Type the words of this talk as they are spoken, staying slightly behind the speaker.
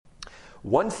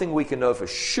One thing we can know for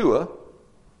sure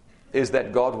is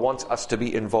that God wants us to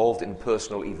be involved in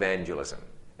personal evangelism.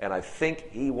 And I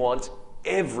think He wants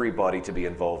everybody to be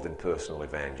involved in personal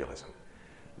evangelism.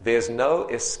 There's no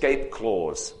escape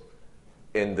clause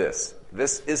in this.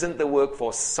 This isn't the work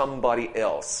for somebody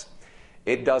else.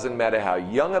 It doesn't matter how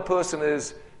young a person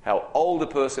is, how old a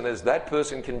person is, that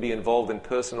person can be involved in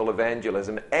personal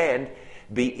evangelism and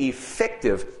be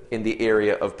effective in the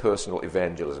area of personal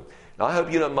evangelism. Now, I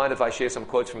hope you don't mind if I share some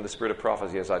quotes from the Spirit of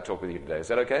Prophecy as I talk with you today. Is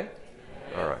that okay?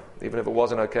 All right. Even if it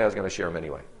wasn't okay, I was going to share them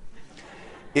anyway.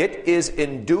 It is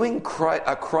in doing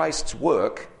Christ's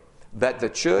work that the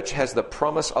church has the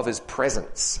promise of His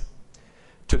presence.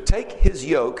 To take His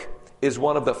yoke is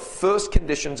one of the first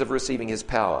conditions of receiving His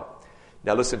power.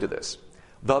 Now listen to this.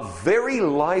 The very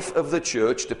life of the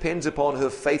church depends upon her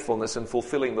faithfulness in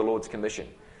fulfilling the Lord's commission.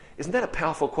 Isn't that a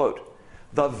powerful quote?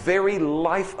 The very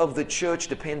life of the church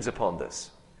depends upon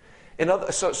this.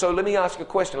 So let me ask a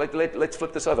question. Let's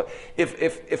flip this over.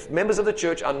 If members of the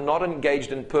church are not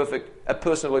engaged in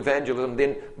personal evangelism,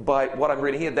 then by what I'm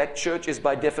reading here, that church is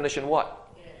by definition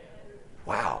what?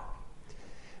 Wow.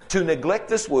 To neglect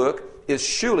this work is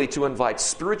surely to invite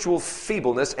spiritual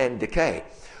feebleness and decay,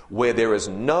 where there is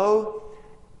no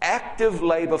active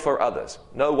labor for others.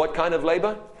 No, what kind of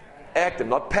labor? Active,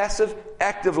 not passive,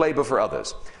 active labor for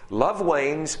others. Love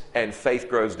wanes and faith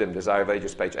grows dim. Desire of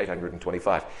Ages, page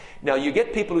 825. Now, you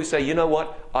get people who say, you know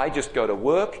what? I just go to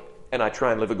work and I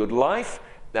try and live a good life,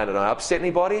 and I don't upset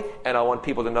anybody, and I want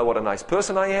people to know what a nice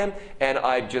person I am, and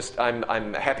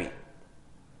I'm happy.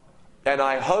 And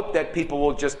I hope that people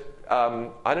will just,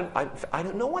 I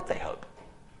don't know what they hope.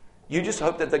 You just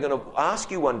hope that they're going to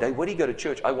ask you one day, where do you go to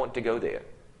church? I want to go there.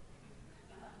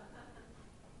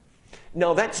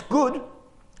 Now, that's good.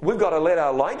 We've got to let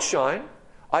our light shine.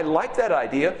 I like that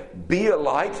idea. Be a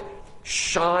light,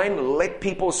 shine, let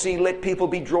people see, let people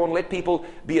be drawn, let people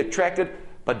be attracted.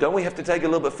 But don't we have to take it a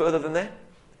little bit further than that?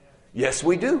 Yes,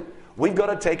 we do. We've got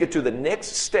to take it to the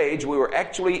next stage where we're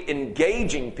actually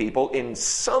engaging people in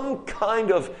some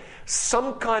kind of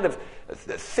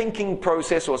thinking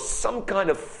process or some kind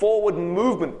of forward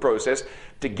movement process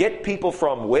to get people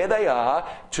from where they are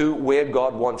to where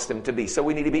God wants them to be. So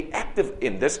we need to be active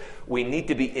in this. We need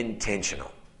to be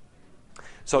intentional.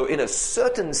 So in a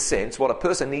certain sense, what a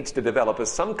person needs to develop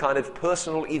is some kind of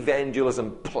personal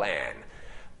evangelism plan.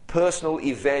 Personal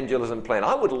evangelism plan.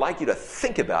 I would like you to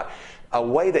think about a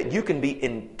way that you can be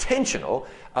intentional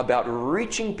about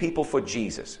reaching people for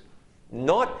Jesus.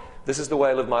 Not, this is the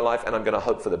way I live my life and I'm going to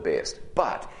hope for the best.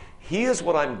 But here's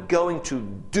what I'm going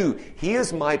to do.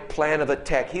 Here's my plan of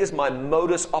attack. Here's my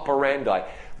modus operandi.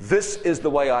 This is the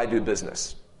way I do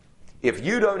business. If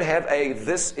you don't have a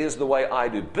this is the way I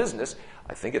do business,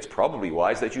 I think it's probably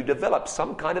wise that you develop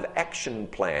some kind of action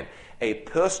plan, a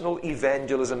personal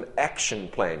evangelism action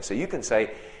plan. So you can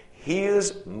say,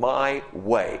 here's my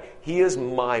way, here's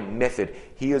my method,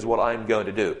 here's what I'm going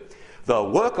to do. The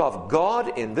work of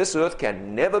God in this earth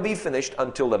can never be finished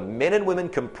until the men and women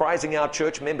comprising our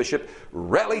church membership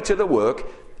rally to the work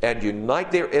and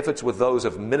unite their efforts with those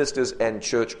of ministers and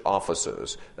church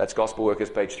officers. That's Gospel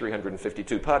Workers, page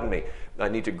 352. Pardon me, I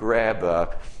need to grab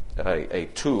a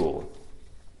tool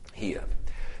here.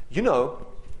 You know,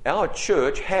 our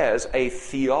church has a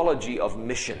theology of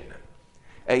mission,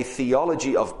 a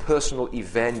theology of personal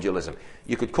evangelism.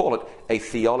 You could call it a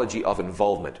theology of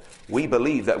involvement. We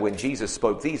believe that when Jesus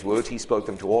spoke these words, He spoke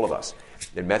them to all of us.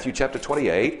 In Matthew chapter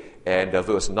 28 and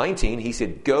verse 19, He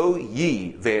said, "Go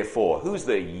ye therefore." Who's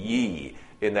the ye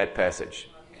in that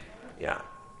passage? Yeah.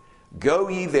 "Go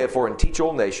ye therefore and teach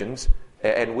all nations."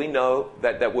 And we know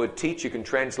that that word teach, you can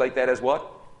translate that as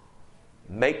what?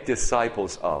 Make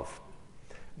disciples of.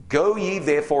 "Go ye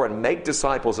therefore and make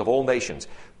disciples of all nations,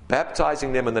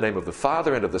 baptizing them in the name of the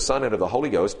Father and of the Son and of the Holy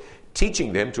Ghost,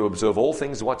 teaching them to observe all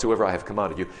things whatsoever I have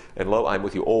commanded you. And lo, I am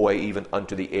with you always, even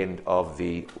unto the end of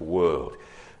the world."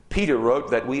 Peter wrote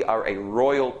that we are a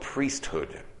royal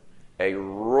priesthood. A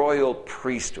royal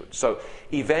priesthood. So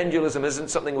evangelism isn't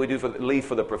something we do leave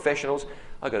for the professionals.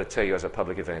 I've got to tell you, as a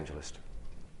public evangelist,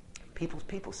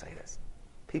 people say this.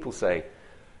 People say,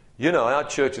 you know, our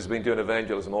church has been doing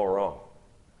evangelism all wrong.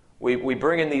 We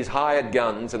bring in these hired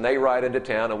guns and they ride into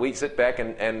town and we sit back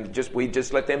and we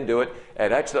just let them do it.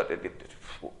 And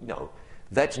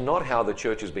that's not how the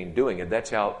church has been doing it.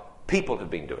 That's how people have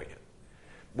been doing it.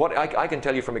 What I can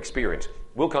tell you from experience,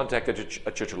 we'll contact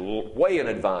a church way in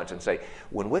advance and say,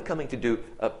 when we're coming to do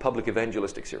a public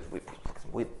evangelistic series,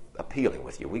 we're appealing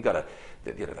with you. We got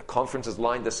the conference has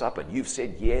lined this up and you've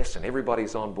said yes and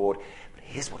everybody's on board. But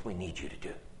here's what we need you to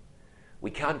do. We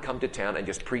can't come to town and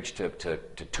just preach to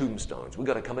tombstones. We've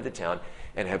got to come into town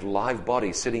and have live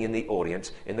bodies sitting in the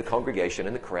audience, in the congregation,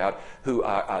 in the crowd, who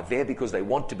are there because they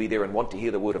want to be there and want to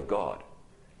hear the Word of God.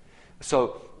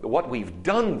 So what we've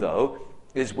done, though,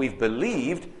 is we've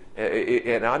believed,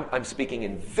 and I'm speaking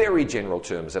in very general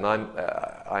terms, and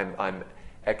I'm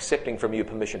accepting from you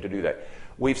permission to do that.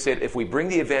 We've said if we bring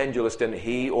the evangelist in,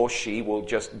 he or she will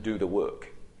just do the work.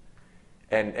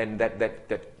 And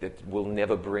that will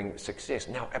never bring success.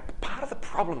 Now, part of the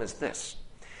problem is this.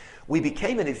 We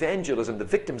became in evangelism the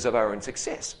victims of our own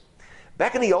success.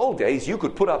 Back in the old days, you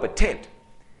could put up a tent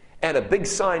and a big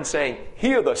sign saying,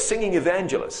 "Hear the singing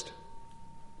evangelist."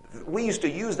 We used to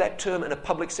use that term in a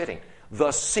public setting,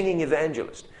 the singing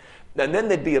evangelist. And then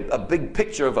there'd be a big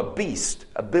picture of a beast,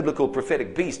 a biblical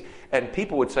prophetic beast, and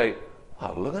people would say,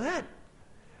 "Oh, look at that."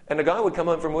 And the guy would come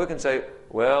home from work and say,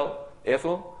 "Well,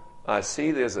 Ethel, I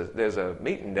see there's a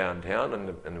meeting downtown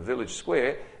in the village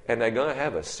square, and they're going to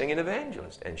have a singing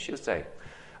evangelist." And she'll say,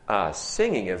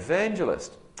 "Singing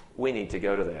evangelist, we need to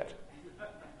go to that."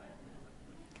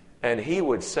 And he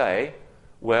would say,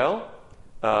 "Well,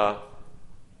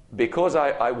 because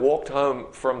I walked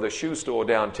home from the shoe store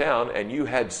downtown and you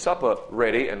had supper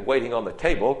ready and waiting on the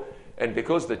table, and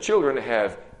because the children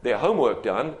have their homework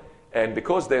done, and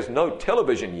because there's no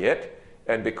television yet,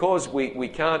 and because we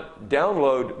can't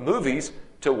download movies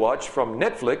to watch from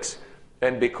Netflix,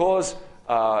 and because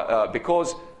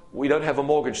we don't have a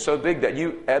mortgage so big that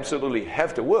you absolutely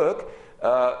have to work,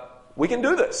 we can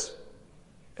do this."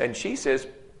 And she says,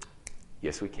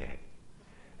 "Yes, we can."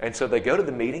 And so they go to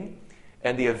the meeting,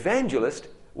 and the evangelist,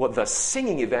 the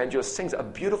singing evangelist, sings a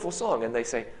beautiful song, and they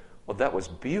say, "Well, that was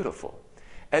beautiful."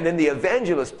 And then the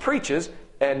evangelist preaches,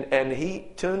 and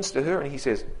he turns to her and he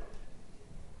says,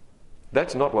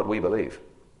 "That's not what we believe.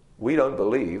 We don't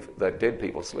believe that dead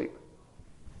people sleep."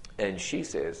 And she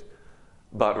says,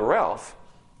 "But Ralph,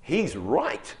 he's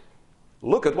right.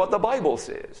 Look at what the Bible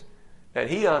says." And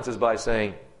he answers by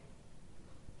saying,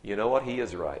 "You know what? He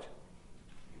is right.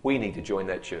 We need to join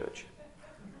that church."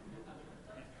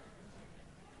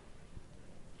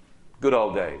 Good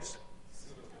old days.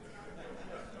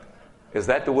 Is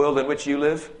that the world in which you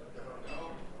live?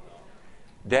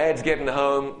 Dad's getting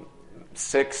home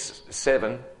 6,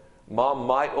 7. Mom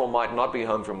might or might not be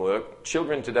home from work.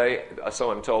 Children today, so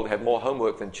I'm told, have more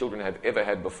homework than children have ever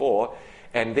had before.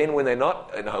 And then when they're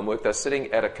not in homework, they're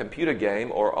sitting at a computer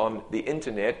game or on the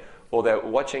internet, or they're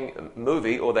watching a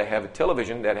movie, or they have a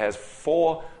television that has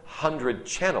 400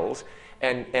 channels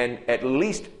and at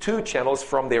least 2 channels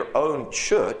from their own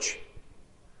church.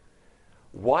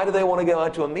 Why do they want to go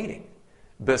out to a meeting?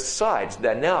 Besides,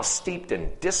 they're now steeped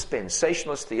in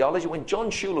dispensationalist theology. When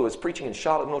John Schuler was preaching in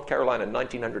Charlotte, North Carolina in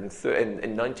back in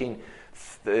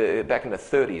the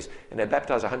 30s, and they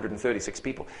baptized 136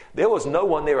 people, there was no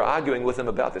one there arguing with him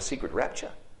about the secret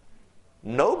rapture.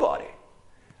 Nobody.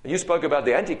 And you spoke about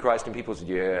the Antichrist, and people said,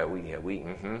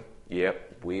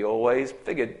 we always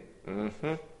figured.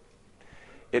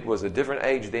 It was a different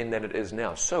age then than it is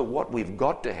now. So what we've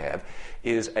got to have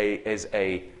is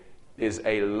a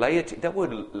laity. The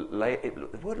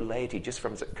word laity just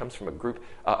comes from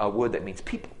a word that means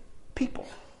people. People.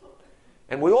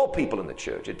 And we're all people in the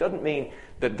church. It doesn't mean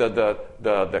that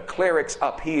the clerics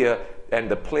up here and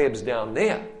the plebs down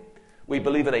there. We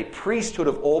believe in a priesthood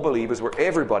of all believers where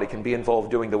everybody can be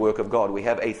involved doing the work of God. We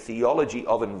have a theology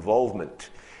of involvement.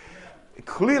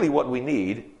 Clearly what we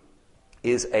need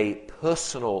is a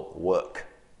personal work.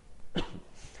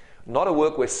 Not a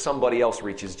work where somebody else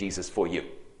reaches Jesus for you,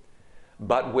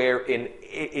 but where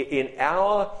in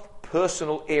our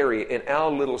personal area, in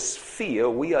our little sphere,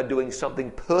 we are doing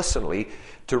something personally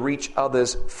to reach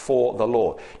others for the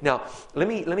Lord. Now, let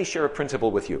me share a principle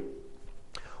with you.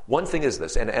 One thing is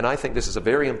this, and I think this is a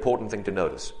very important thing to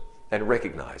notice and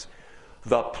recognize.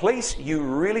 The place you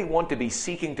really want to be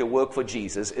seeking to work for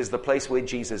Jesus is the place where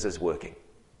Jesus is working.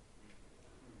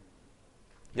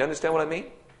 You understand what I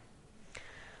mean?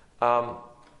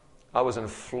 I was in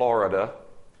Florida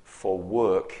for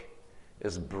work.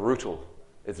 It's brutal.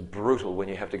 It's brutal when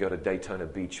you have to go to Daytona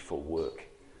Beach for work.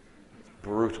 It's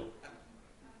brutal.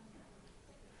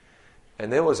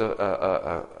 And there was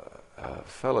a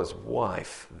fella's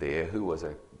wife there who was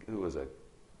a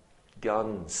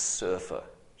gun surfer.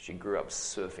 She grew up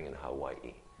surfing in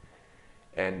Hawaii.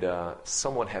 And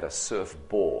someone had a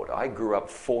surfboard. I grew up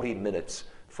 40 minutes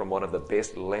from one of the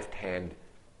best left-hand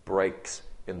breaks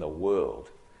in the world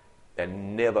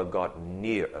and never got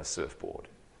near a surfboard.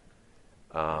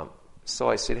 So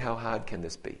I said, how hard can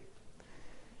this be?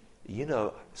 You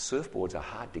know, surfboards are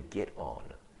hard to get on.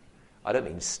 I don't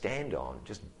mean stand on,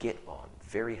 just get on.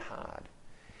 Very hard.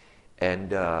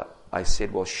 And I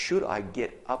said, well, should I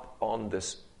get up on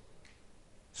this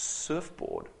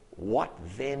surfboard, what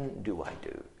then do I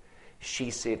do?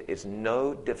 She said, it's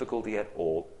no difficulty at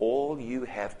all. All you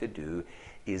have to do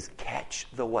is catch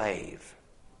the wave.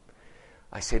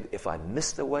 I said, if I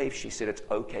miss the wave, she said, it's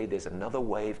okay. There's another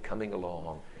wave coming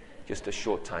along just a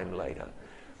short time later.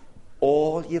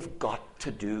 All you've got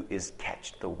to do is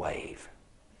catch the wave.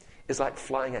 It's like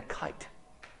flying a kite.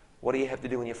 What do you have to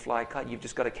do when you fly a kite? You've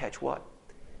just got to catch what?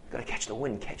 You've got to catch the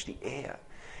wind, catch the air.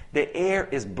 The air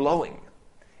is blowing.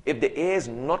 If the air's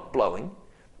not blowing,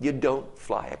 you don't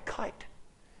fly a kite.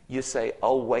 You say,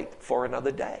 I'll wait for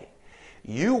another day.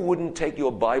 You wouldn't take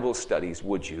your Bible studies,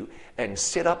 would you, and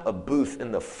set up a booth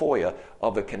in the foyer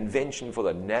of a convention for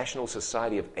the National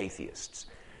Society of Atheists.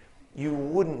 You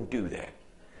wouldn't do that.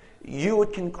 You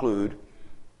would conclude,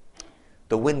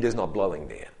 the wind is not blowing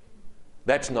there.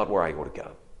 That's not where I ought to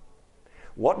go.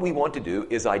 What we want to do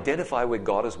is identify where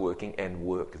God is working and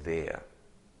work there.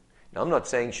 Now, I'm not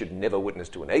saying you should never witness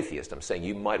to an atheist. I'm saying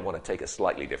you might want to take a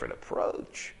slightly different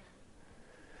approach.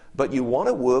 But you want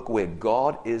to work where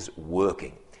God is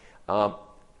working.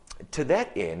 To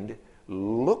that end,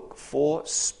 look for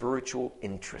spiritual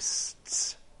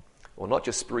interests. Well, not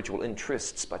just spiritual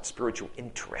interests, but spiritual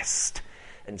interest.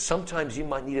 And sometimes you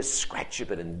might need to scratch a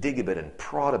bit and dig a bit and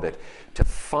prod a bit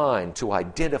to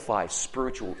identify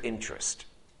spiritual interest.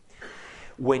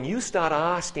 When you start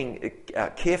asking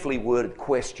carefully worded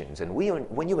questions, and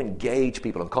when you engage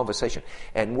people in conversation,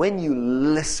 and when you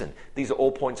listen, these are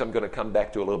all points I'm going to come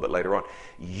back to a little bit later on,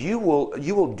 you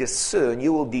will discern,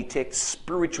 you will detect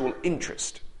spiritual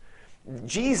interest.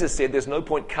 Jesus said there's no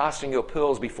point casting your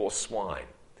pearls before swine.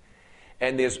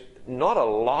 And there's not a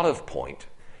lot of point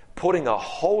putting a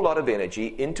whole lot of energy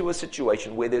into a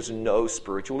situation where there's no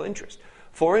spiritual interest.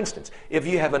 For instance, if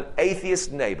you have an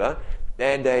atheist neighbor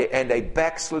and a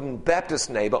backslidden Baptist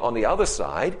neighbor on the other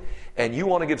side, and you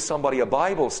want to give somebody a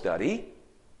Bible study,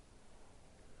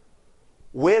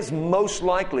 where's most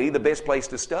likely the best place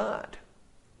to start?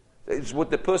 It's with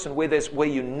the person where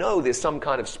you know there's some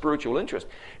kind of spiritual interest.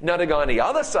 Now, to go on the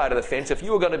other side of the fence, if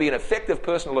you were going to be an effective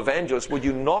personal evangelist, would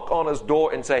you knock on his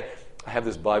door and say, I have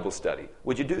this Bible study?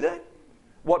 Would you do that?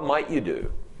 What might you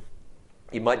do?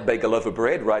 You might bake a loaf of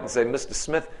bread, right, and say, Mr.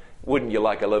 Smith, wouldn't you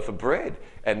like a loaf of bread?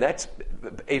 And that's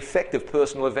effective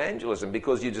personal evangelism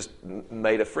because you just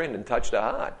made a friend and touched a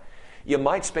heart. You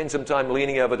might spend some time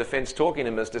leaning over the fence talking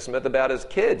to Mr. Smith about his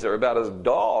kids or about his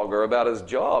dog or about his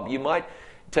job. You might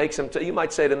you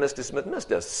might say to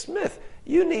Mr. Smith,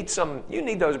 you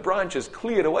need those branches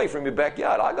cleared away from your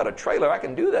backyard. I got a trailer, I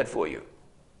can do that for you.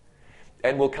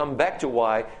 And we'll come back to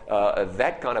why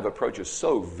that kind of approach is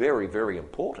so very, very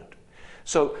important.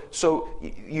 So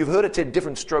you've heard it said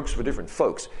different strokes for different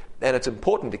folks. And it's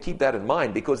important to keep that in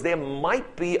mind because there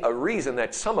might be a reason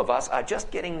that some of us are just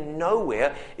getting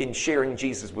nowhere in sharing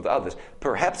Jesus with others.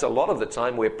 Perhaps a lot of the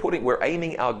time we're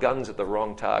aiming our guns at the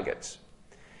wrong targets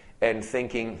and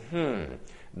thinking,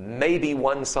 maybe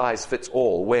one size fits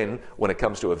all when it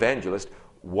comes to evangelist,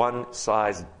 one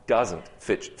size doesn't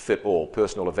fit all,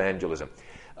 personal evangelism.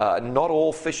 Not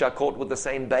all fish are caught with the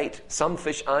same bait. Some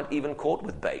fish aren't even caught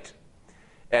with bait.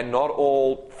 And not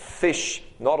all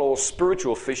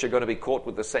spiritual fish are going to be caught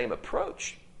with the same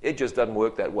approach. It just doesn't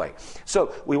work that way.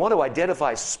 So we want to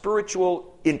identify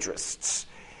spiritual interests.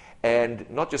 And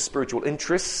not just spiritual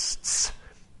interests,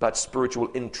 but spiritual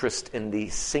interest in the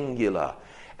singular.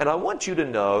 And I want you to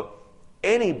know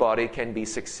anybody can be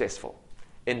successful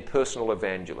in personal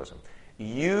evangelism.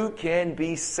 You can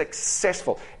be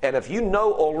successful. And if you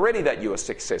know already that you are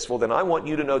successful, then I want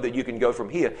you to know that you can go from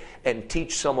here and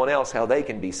teach someone else how they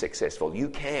can be successful. You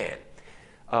can.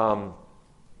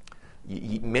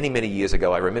 Many, many years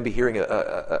ago, I remember hearing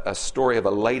a story of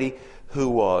a lady who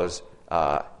was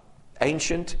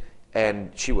ancient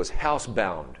and she was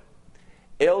housebound.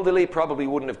 Elderly, probably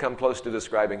wouldn't have come close to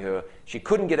describing her. She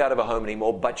couldn't get out of her home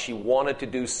anymore, but she wanted to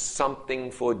do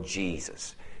something for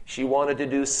Jesus. She wanted to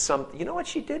do something. You know what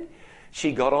she did?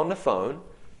 She got on the phone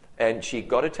and she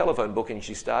got a telephone book and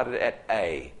she started at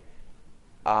A.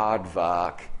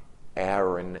 Aardvark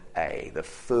Aaron A., the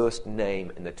first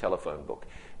name in the telephone book.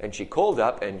 And she called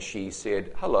up and she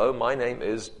said, hello, my name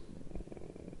is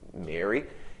Mary,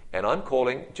 and I'm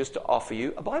calling just to offer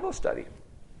you a Bible study.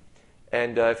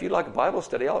 And if you'd like a Bible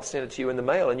study, I'll send it to you in the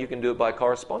mail, and you can do it by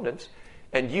correspondence.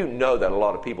 And you know that a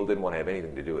lot of people didn't want to have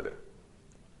anything to do with it.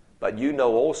 But you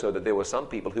know also that there were some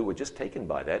people who were just taken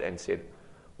by that and said,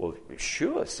 well,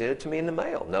 sure, send it to me in the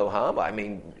mail. No harm. I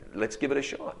mean, let's give it a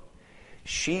shot.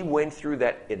 She went through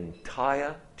that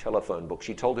entire telephone book.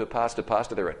 She told her pastor,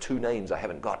 there are two names I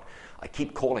haven't got. I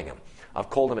keep calling them. I've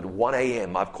called them at 1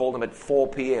 a.m. I've called them at 4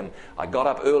 p.m. I got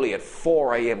up early at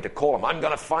 4 a.m. to call them. I'm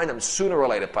going to find them sooner or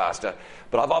later, Pastor.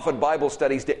 But I've offered Bible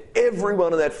studies to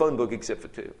everyone in that phone book except for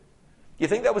 2. You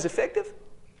think that was effective?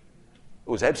 It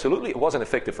was absolutely. It wasn't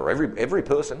effective for every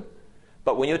person.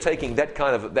 But when you're taking that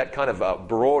kind of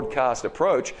broadcast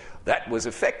approach, that was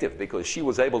effective because she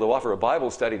was able to offer a Bible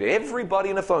study to everybody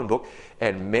in a phone book,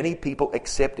 and many people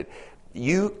accepted.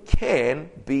 You can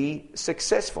be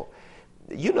successful.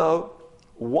 You know,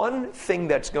 one thing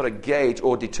that's going to gauge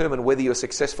or determine whether you're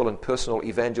successful in personal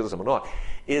evangelism or not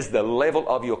is the level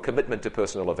of your commitment to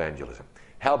personal evangelism.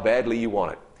 How badly you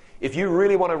want it. If you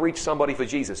really want to reach somebody for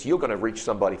Jesus, you're going to reach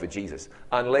somebody for Jesus.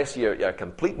 Unless you're a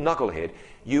complete knucklehead,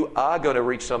 you are going to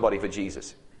reach somebody for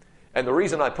Jesus. And the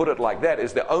reason I put it like that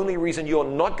is the only reason you're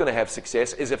not going to have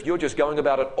success is if you're just going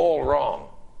about it all wrong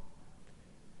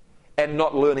and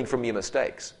not learning from your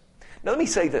mistakes. Now, let me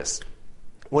say this.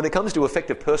 When it comes to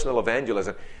effective personal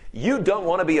evangelism, you don't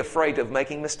want to be afraid of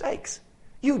making mistakes.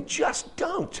 You just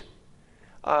don't.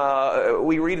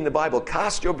 We read in the Bible,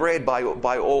 cast your bread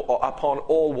upon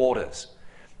all waters.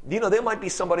 You know, there might be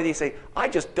somebody that say, I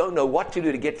just don't know what to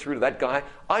do to get through to that guy.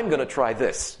 I'm going to try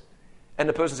this. And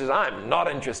the person says, I'm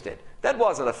not interested. That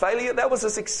wasn't a failure. That was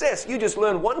a success. You just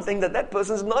learned one thing that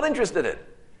person's not interested in.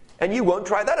 And you won't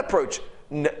try that approach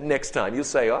next time. You'll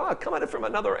say, come at it from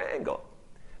another angle.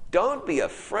 Don't be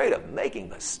afraid of making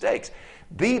mistakes.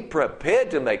 Be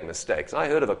prepared to make mistakes. I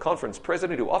heard of a conference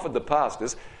president who offered the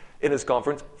pastors in his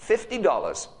conference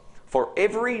 $50 for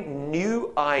every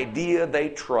new idea they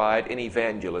tried in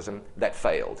evangelism that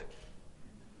failed.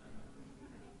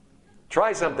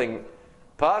 Try something,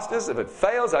 pastors. If it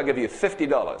fails, I'll give you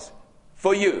 $50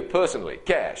 for you personally,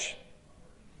 cash.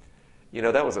 You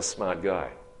know, that was a smart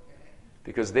guy,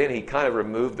 because then he kind of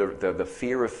removed the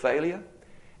fear of failure,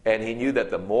 and he knew that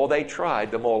the more they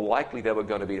tried, the more likely they were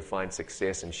going to be to find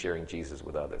success in sharing Jesus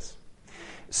with others.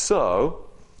 So,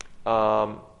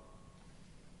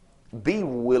 be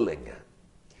willing.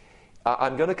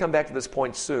 I'm going to come back to this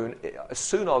point soon.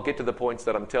 Soon I'll get to the points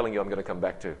that I'm telling you I'm going to come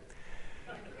back to.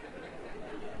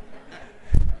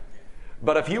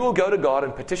 But if you will go to God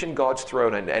and petition God's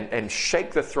throne and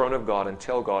shake the throne of God and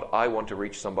tell God, I want to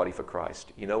reach somebody for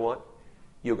Christ, you know what?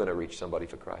 You're going to reach somebody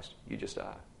for Christ. You just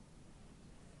are.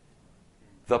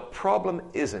 The problem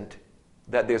isn't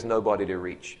that there's nobody to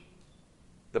reach.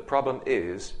 The problem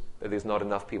is that there's not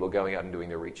enough people going out and doing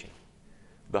the reaching.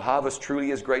 The harvest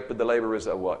truly is great, but the laborers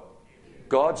are what?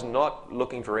 God's not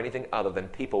looking for anything other than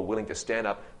people willing to stand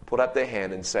up, put up their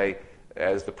hand and say,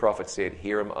 as the prophet said,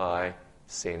 here am I,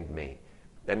 send me.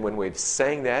 And when we're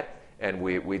saying that and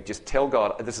we just tell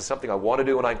God, this is something I want to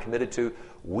do and I'm committed to,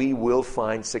 we will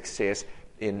find success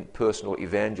in personal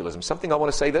evangelism. Something I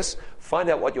want to say this, find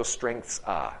out what your strengths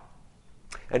are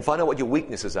and find out what your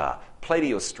weaknesses are. Play to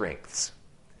your strengths.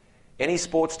 Any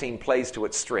sports team plays to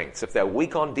its strengths. If they're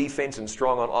weak on defense and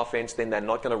strong on offense, then they're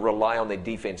not going to rely on their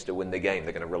defense to win the game.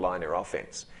 They're going to rely on their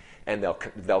offense. And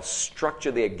they'll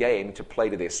structure their game to play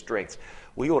to their strengths.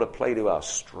 We ought to play to our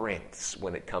strengths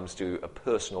when it comes to a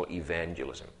personal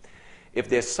evangelism. If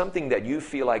there's something that you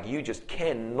feel like you just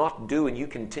cannot do and you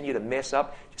continue to mess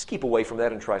up, just keep away from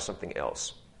that and try something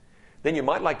else. Then you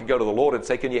might like to go to the Lord and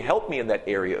say, can you help me in that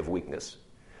area of weakness?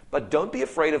 But don't be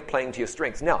afraid of playing to your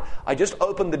strengths. Now, I just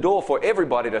opened the door for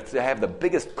everybody to have the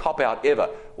biggest cop-out ever.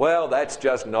 Well, that's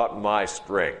just not my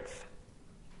strength.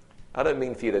 I don't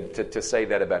mean for you to say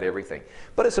that about everything.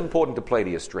 But it's important to play to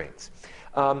your strengths.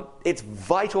 It's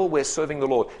vital we're serving the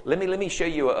Lord. Let me share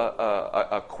you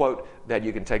a quote that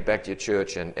you can take back to your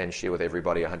church and share with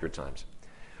everybody 100 times.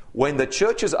 When the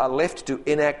churches are left to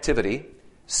inactivity,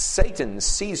 Satan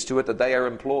sees to it that they are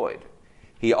employed.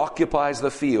 He occupies the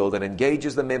field and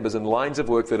engages the members in lines of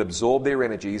work that absorb their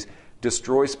energies,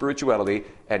 destroy spirituality,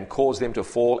 and cause them to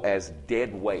fall as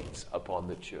dead weights upon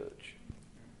the church.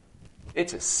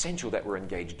 It's essential that we're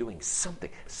engaged doing something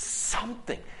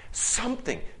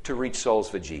to reach souls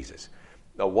for Jesus.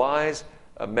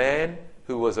 A man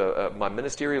who was my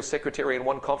ministerial secretary in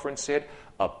one conference said,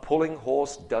 a pulling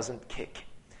horse doesn't kick.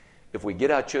 If we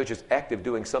get our churches active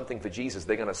doing something for Jesus,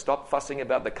 they're going to stop fussing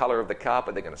about the color of the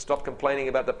carpet. They're going to stop complaining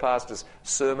about the pastor's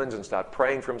sermons and start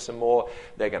praying for him some more.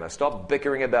 They're going to stop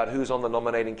bickering about who's on the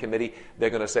nominating committee. They're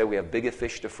going to say, we have bigger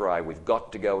fish to fry. We've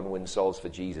got to go and win souls for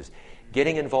Jesus.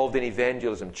 Getting involved in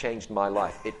evangelism changed my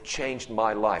life. It changed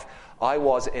my life. I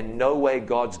was in no way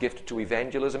God's gift to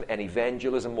evangelism, and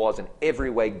evangelism was in every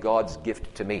way God's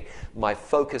gift to me. My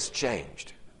focus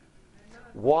changed.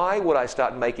 Why would I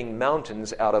start making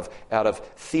mountains out of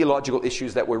theological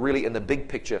issues that were really in the big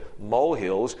picture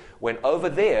molehills, when over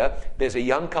there's a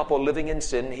young couple living in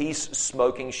sin, he's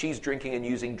smoking, she's drinking and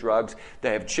using drugs,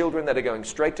 they have children that are going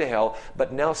straight to hell,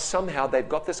 but now somehow they've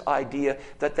got this idea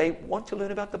that they want to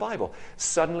learn about the Bible.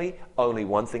 Suddenly, only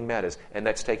one thing matters, and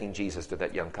that's taking Jesus to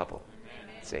that young couple.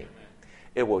 See?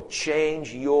 It will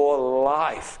change your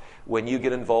life when you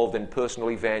get involved in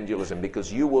personal evangelism,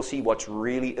 because you will see what's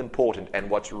really important, and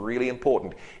what's really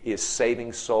important is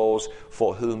saving souls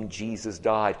for whom Jesus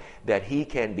died, that he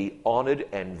can be honored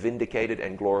and vindicated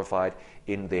and glorified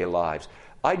in their lives.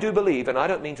 I do believe, and I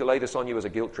don't mean to lay this on you as a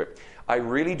guilt trip, I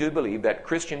really do believe that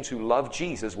Christians who love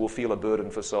Jesus will feel a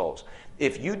burden for souls.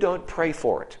 If you don't pray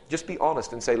for it, just be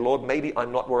honest and say, Lord, maybe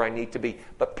I'm not where I need to be,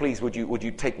 but please would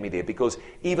you take me there? Because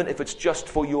even if it's just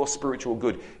for your spiritual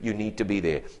good, you need to be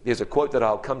there. There's a quote that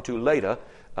I'll come to later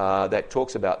that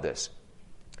talks about this.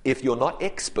 If you're not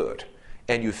expert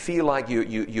and you feel like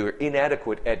you're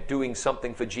inadequate at doing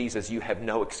something for Jesus, you have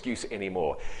no excuse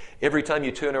anymore. Every time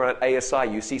you turn around at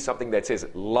ASI, you see something that says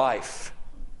life.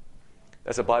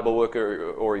 That's a Bible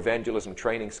worker or evangelism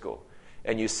training school.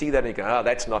 And you see that and you go,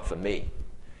 that's not for me.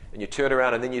 And you turn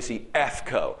around and then you see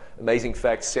AFCO, Amazing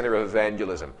Facts Center of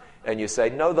Evangelism. And you say,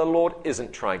 no, the Lord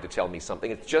isn't trying to tell me something.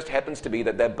 It just happens to be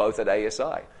that they're both at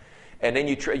ASI. And then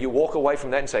you walk away from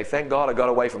that and say, thank God I got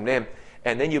away from them.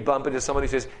 And then you bump into somebody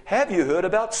who says, have you heard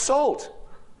about SALT?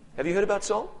 Have you heard about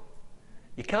SALT?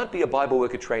 You can't be a Bible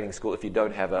worker training school if you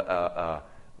don't have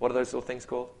what are those little things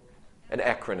called? An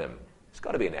acronym. It's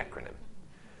got to be an acronym.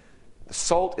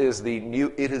 SALT is the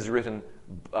new It Is Written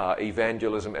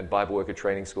Evangelism and Bible Worker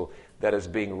Training School that is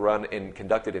being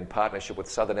conducted in partnership with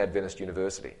Southern Adventist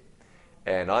University.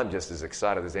 And I'm just as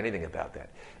excited as anything about that.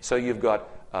 So you've got,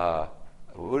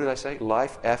 what did I say?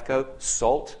 Life, AFCO,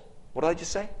 SALT. What did I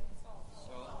just say?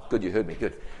 Good, you heard me,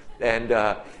 good. And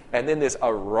then there's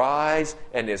Arise,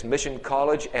 and there's Mission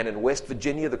College, and in West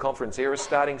Virginia, the Conference Air is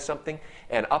starting something,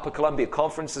 and Upper Columbia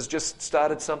Conference has just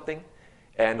started something.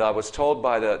 And I was told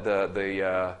by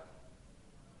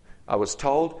I was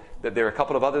told that there are a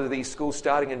couple of other of these schools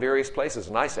starting in various places,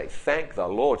 and I say, thank the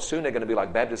Lord. Soon they're going to be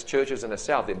like Baptist churches in the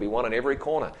South. There'll be one in every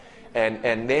corner.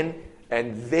 And then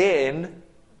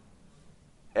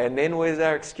where's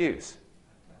our excuse?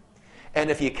 And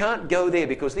if you can't go there,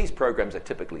 because these programs are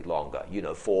typically longer,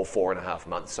 4.5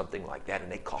 months, something like that,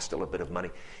 and they cost a little bit of money.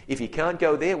 If you can't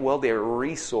go there, well, there are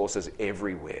resources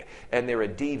everywhere, and there are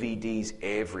DVDs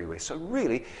everywhere. So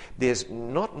really, there's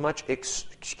not much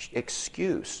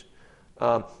excuse.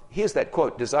 Here's that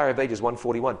quote, Desire of Ages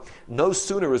 141. No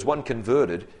sooner is one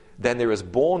converted than there is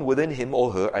born within him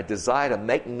or her a desire to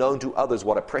make known to others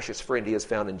what a precious friend he has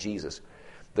found in Jesus.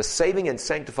 The saving and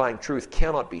sanctifying truth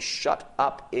cannot be shut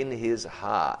up in his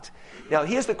heart. Now,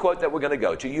 here's the quote that we're going to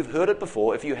go to. You've heard it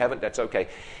before. If you haven't, that's okay.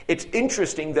 It's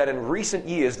interesting that in recent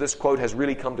years, this quote has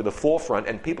really come to the forefront,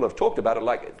 and people have talked about it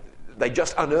like they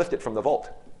just unearthed it from the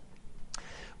vault.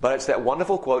 But it's that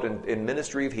wonderful quote in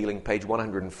Ministry of Healing, page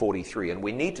 143, and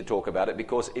we need to talk about it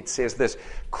because it says this: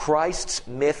 Christ's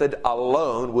method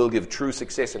alone will give true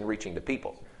success in reaching the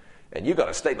people. And you got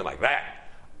a statement like that.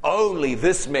 Only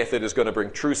this method is going to bring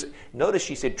true. Notice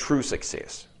she said true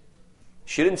success.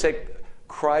 She didn't say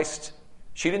Christ.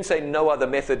 She didn't say no other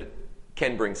method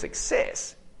can bring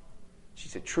success. She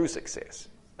said true success.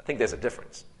 I think there's a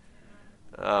difference.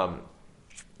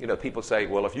 People say,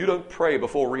 well, if you don't pray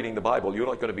before reading the Bible, you're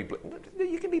not going to be blessed.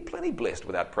 You can be plenty blessed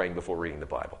without praying before reading the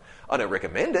Bible. I don't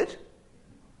recommend it.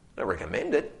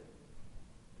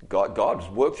 God's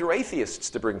worked through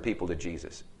atheists to bring people to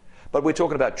Jesus. But we're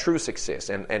talking about true success,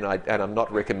 and I'm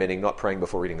not recommending not praying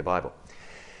before reading the Bible.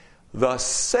 The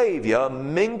Savior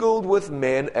mingled with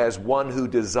men as one who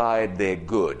desired their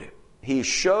good. He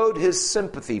showed his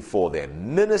sympathy for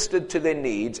them, ministered to their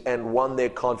needs, and won their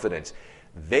confidence.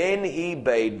 Then he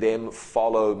bade them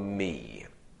follow me.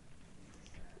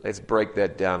 Let's break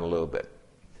that down a little bit.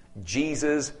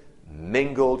 Jesus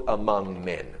mingled among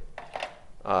men.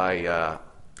 I'll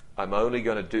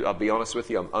be honest with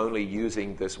you, I'm only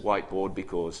using this whiteboard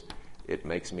because it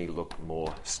makes me look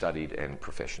more studied and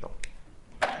professional.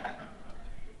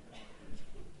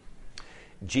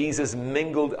 Jesus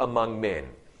mingled among men.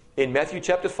 In Matthew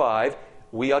chapter 5,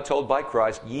 we are told by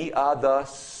Christ, ye are the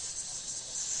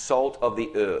salt of the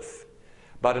earth.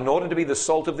 But in order to be the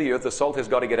salt of the earth, the salt has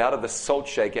got to get out of the salt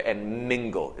shaker and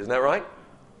mingle. Isn't that right?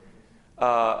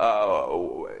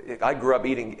 I grew up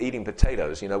eating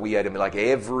potatoes. We ate them like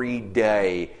every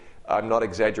day. I'm not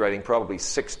exaggerating, probably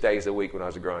 6 days a week when I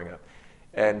was growing up.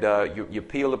 And you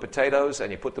peel the potatoes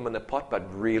and you put them in the pot,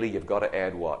 but really you've got to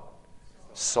add what?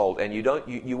 Salt. And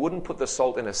you wouldn't put the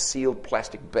salt in a sealed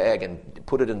plastic bag and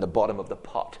put it in the bottom of the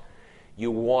pot.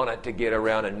 You want it to get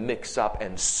around and mix up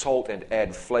and salt and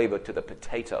add flavor to the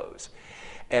potatoes.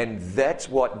 And that's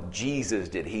what Jesus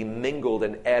did. He mingled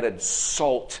and added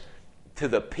salt to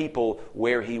the people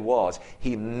where he was.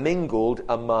 He mingled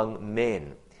among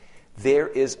men. There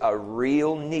is a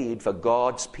real need for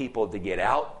God's people to get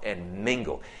out and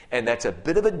mingle. And that's a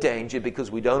bit of a danger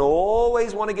because we don't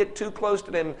always want to get too close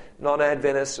to them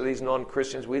non-Adventists or these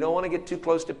non-Christians. We don't want to get too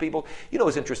close to people. You know,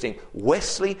 it's interesting.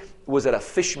 Wesley was at a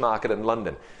fish market in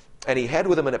London. And he had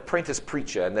with him an apprentice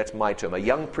preacher, and that's my term, a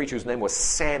young preacher whose name was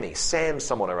Sam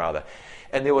someone or other.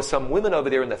 And there were some women over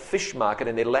there in the fish market,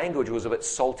 and their language was a bit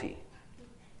salty.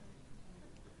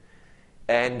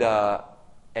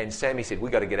 And Sammy said,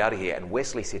 "We got to get out of here." And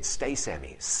Wesley said, "Stay,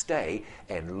 Sammy, stay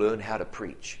and learn how to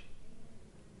preach."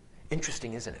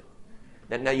 Interesting, isn't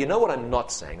it? Now you know what I'm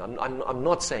not saying. I'm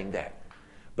not saying that.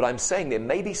 But I'm saying there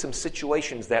may be some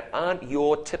situations that aren't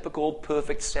your typical,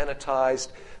 perfect, sanitized,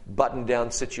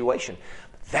 buttoned-down situation.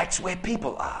 That's where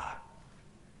people are.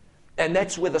 And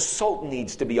that's where the salt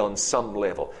needs to be on some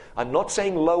level. I'm not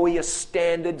saying lower your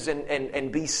standards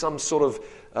and be some sort of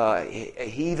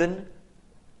heathen.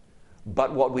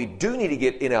 But what we do need to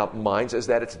get in our minds is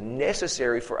that it's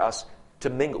necessary for us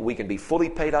to mingle. We can be fully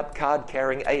paid up,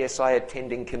 card-carrying, ASI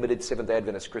attending, committed Seventh-day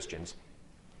Adventist Christians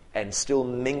and still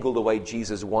mingle the way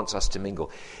Jesus wants us to mingle.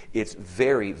 It's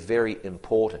very, very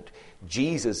important.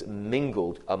 Jesus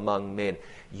mingled among men.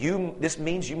 This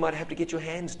means you might have to get your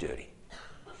hands dirty.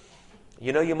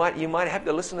 You know, you might have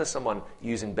to listen to someone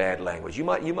using bad language. You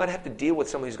might have to deal with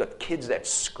someone who's got kids that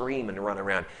scream and run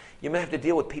around. You might have to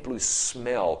deal with people who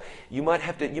smell. You might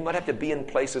have to be in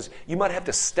places. You might have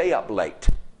to stay up late.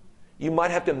 You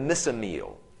might have to miss a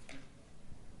meal.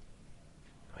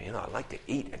 You know, I like to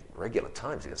eat at regular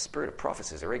times. The spirit of prophecy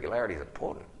says irregularity is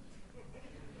important.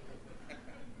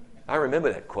 I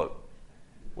remember that quote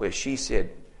where she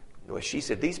said,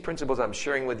 "These principles I'm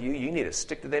sharing with you, you need to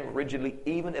stick to them rigidly,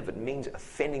 even if it means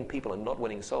offending people and not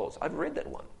winning souls." I've read that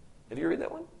one. Have you read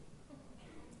that one?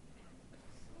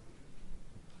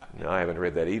 No, I haven't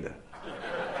read that either.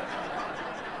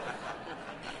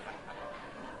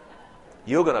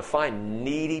 You're going to find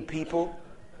needy people,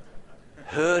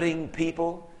 hurting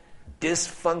people,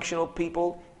 dysfunctional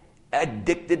people,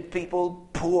 addicted people,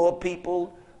 poor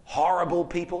people, horrible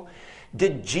people.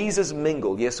 Did Jesus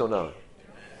mingle, yes or no?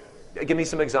 Give me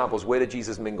some examples. Where did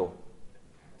Jesus mingle?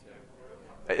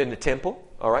 In the temple?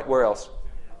 All right, where else?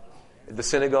 The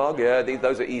synagogue? Yeah,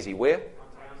 those are easy. Where?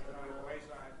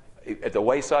 At the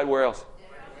wayside, where else?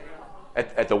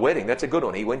 At the wedding, that's a good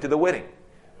one. He went to the wedding.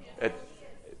 At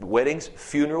weddings,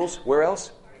 funerals, where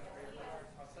else?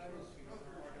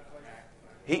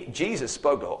 Jesus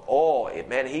spoke to all,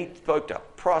 man, he spoke to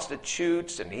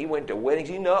prostitutes and he went to weddings.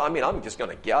 You know, I mean, I'm just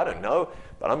going to, I don't know,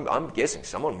 but I'm guessing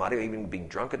someone might have even been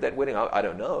drunk at that wedding. I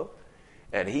don't know.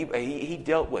 And he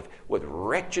dealt with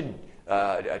wretched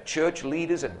church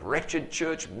leaders and wretched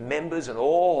church members and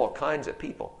all kinds of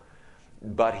people.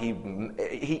 But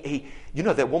he you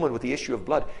know, that woman with the issue of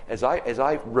blood, as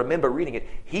I remember reading it,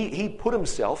 he put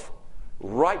himself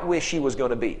right where she was going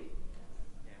to be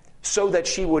so that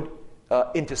she would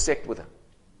intersect with him.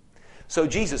 So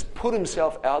Jesus put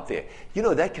himself out there. You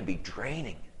know, that can be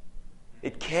draining.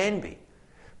 It can be.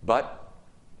 But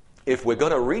if we're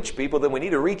going to reach people, then we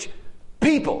need to reach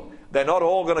people. They're not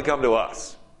all going to come to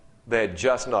us. They're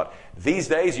just not. These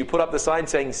days, you put up the sign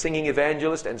saying singing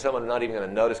evangelist, and someone's not even going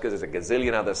to notice because there's a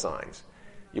gazillion other signs.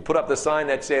 You put up the sign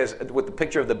that says, with the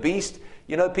picture of the beast,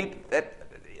 you know, people,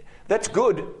 that's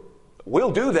good.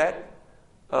 We'll do that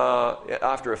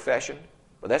after a fashion.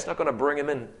 But that's not going to bring him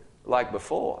in like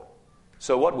before.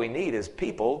 So what we need is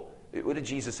people. What did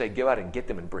Jesus say? Go out and get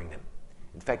them and bring them.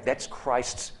 In fact, that's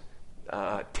Christ's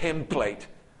template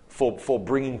for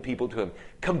bringing people to him.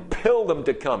 Compel them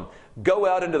to come. Go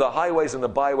out into the highways and the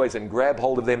byways and grab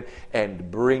hold of them and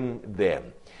bring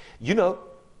them. You know,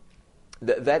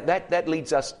 that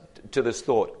leads us to this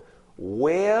thought.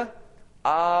 Where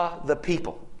are the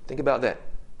people? Think about that.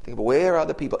 Think about where are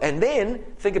the people? And then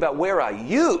think about where are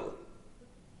you?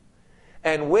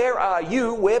 And where are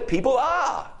you where people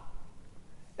are?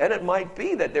 And it might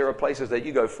be that there are places that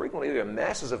you go frequently, there are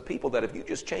masses of people that if you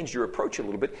just changed your approach a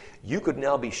little bit, you could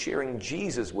now be sharing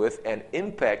Jesus with and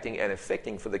impacting and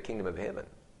affecting for the kingdom of heaven.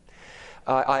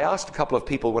 I asked a couple of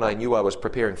people when I knew I was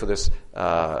preparing for this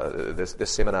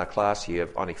seminar class here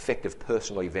on effective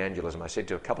personal evangelism. I said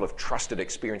to a couple of trusted,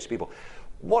 experienced people,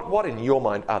 what in your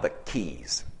mind are the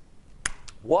keys?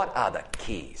 What are the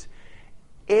keys?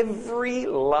 Every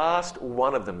last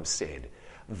one of them said,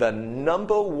 the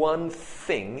number one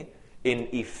thing in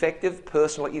effective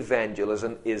personal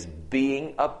evangelism is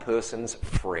being a person's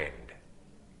friend.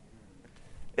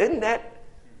 Isn't that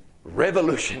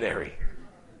revolutionary?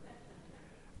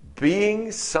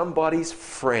 Being somebody's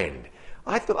friend.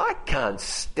 I thought, I can't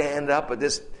stand up at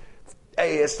this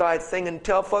ASI thing and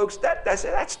tell folks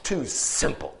that's too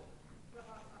simple.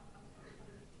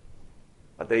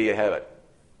 But there you have it.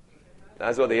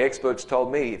 That's what the experts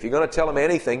told me. If you're going to tell them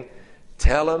anything,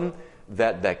 tell them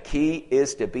that the key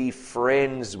is to be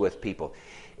friends with people.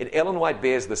 And Ellen White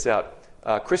bears this out.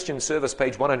 Christian Service,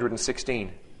 page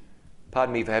 116.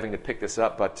 Pardon me for having to pick this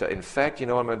up, but in fact, you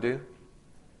know what I'm going to do?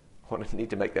 I need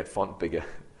to make that font bigger.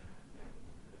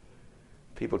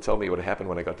 People told me what happened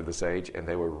when I got to this age, and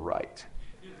they were right.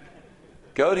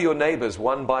 Go to your neighbors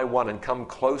one by one and come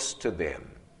close to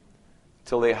them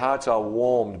till their hearts are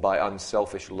warmed by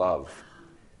unselfish love.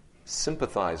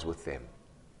 Sympathize with them.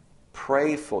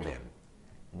 Pray for them.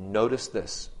 Notice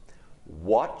this.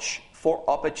 Watch for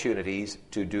opportunities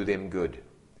to do them good.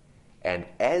 And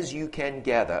as you can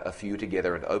gather a few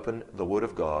together and open the Word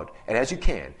of God, and as you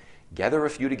can, gather a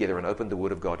few together and open the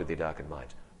Word of God to their darkened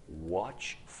minds.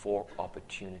 Watch for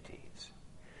opportunities.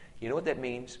 You know what that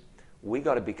means? We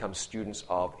got to become students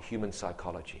of human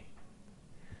psychology.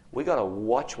 We got to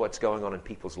watch what's going on in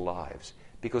people's lives.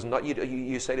 Because not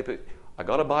you say to people, I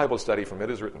got a Bible study from It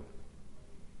Is Written.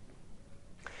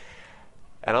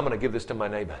 And I'm going to give this to my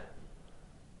neighbor,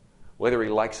 whether he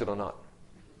likes it or not.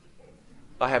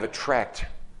 I have a tract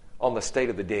on the state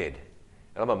of the dead,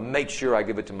 and I'm going to make sure I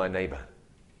give it to my neighbor.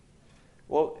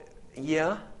 Well,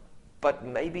 yeah, but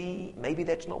maybe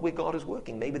that's not where God is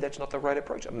working. Maybe that's not the right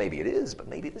approach. Maybe it is, but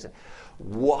maybe it isn't.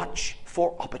 Watch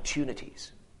for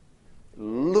opportunities.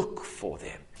 Look for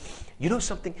them. You know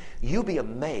something? You'll be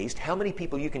amazed how many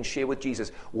people you can share with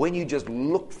Jesus when you just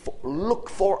look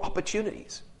for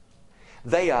opportunities.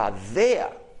 They are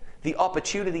there. The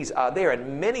opportunities are there,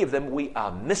 and many of them we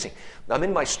are missing. I'm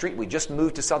in my street. We just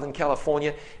moved to Southern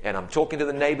California, and I'm talking to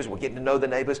the neighbors. We're getting to know the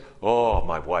neighbors. Oh,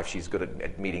 my wife, she's good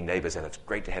at meeting neighbors, and it's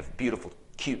great to have beautiful,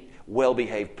 cute,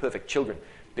 well-behaved, perfect children,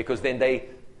 because then they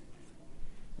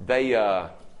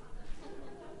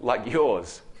like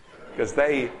yours, because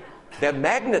they're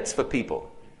magnets for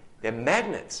people. They're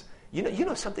magnets. You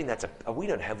know something that's we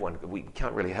don't have one. We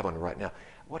can't really have one right now.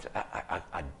 What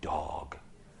a dog.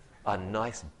 A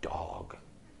nice dog.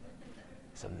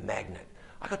 It's a magnet.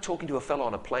 I got talking to a fellow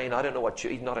on a plane. I don't know what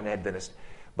he's not an Adventist,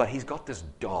 but he's got this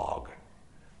dog.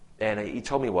 And he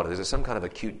told me what it is. It's some kind of a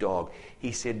cute dog.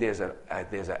 He said there's a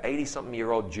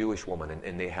 80-something-year-old Jewish woman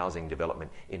in their housing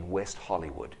development in West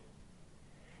Hollywood.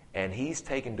 And he's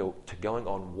taken to going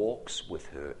on walks with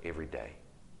her every day.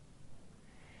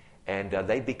 And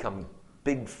they become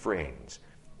big friends.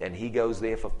 And he goes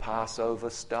there for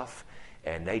Passover stuff.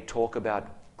 And they talk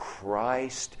about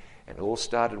Christ. And it all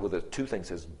started with two things.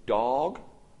 His dog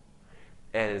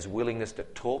and his willingness to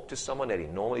talk to someone that he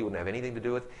normally wouldn't have anything to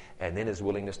do with. And then his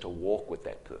willingness to walk with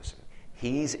that person.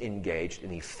 He's engaged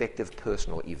in effective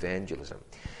personal evangelism.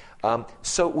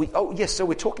 So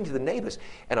we're talking to the neighbors,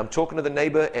 and I'm talking to the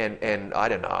neighbor, and I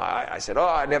don't know, I said,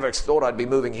 I never thought I'd be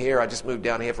moving here. I just moved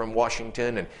down here from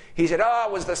Washington. And he said,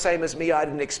 it was the same as me. I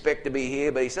didn't expect to be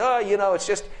here. But he said, it's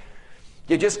just,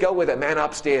 you just go where the man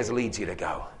upstairs leads you to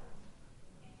go.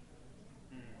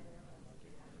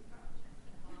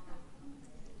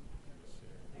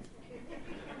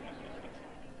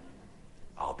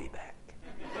 I'll be back.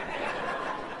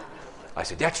 I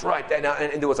said, that's right.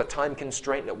 And there was a time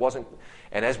constraint, and it wasn't.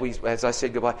 And as I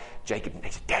said goodbye, Jacob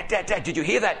said, Dad, did you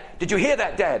hear that? Did you hear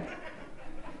that, Dad?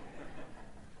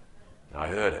 I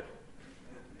heard it.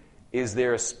 Is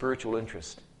there a spiritual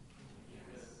interest?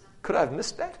 Could I have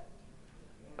missed that?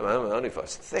 I mean, only if I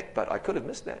was thick, but I could have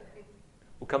missed that.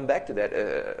 We'll come back to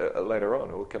that later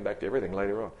on. We'll come back to everything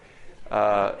later on.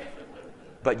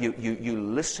 But you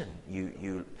listen.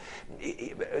 You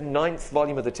 9th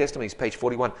volume of the Testimonies, page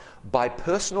 41. By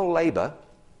personal labor.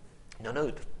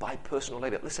 No, by personal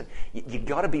labor. Listen, you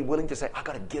got to be willing to say, I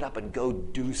got to get up and go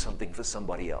do something for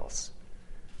somebody else.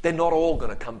 They're not all going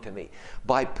to come to me.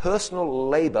 By personal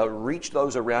labor, reach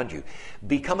those around you.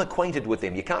 Become acquainted with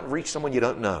them. You can't reach someone you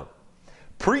don't know.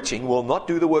 Preaching will not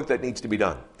do the work that needs to be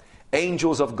done.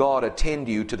 Angels of God attend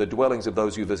you to the dwellings of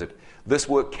those you visit. This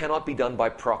work cannot be done by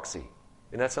proxy.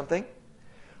 Isn't that something?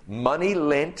 Money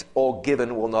lent or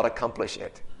given will not accomplish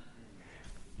it.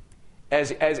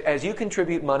 As you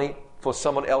contribute money for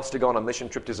someone else to go on a mission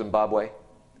trip to Zimbabwe,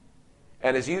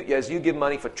 and as you give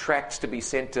money for tracts to be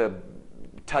sent to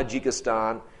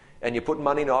Tajikistan, and you put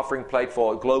money in an offering plate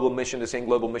for a global mission to send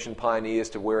global mission pioneers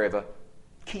to wherever,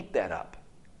 keep that up.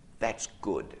 That's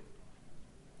good.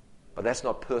 But that's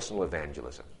not personal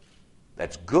evangelism.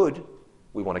 That's good.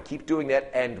 We want to keep doing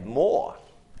that and more.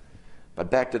 But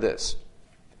back to this.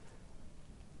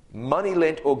 Money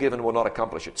lent or given will not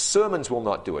accomplish it. Sermons will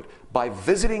not do it. By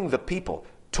visiting the people,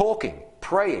 talking,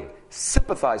 praying,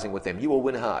 sympathizing with them, you will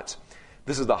win hearts.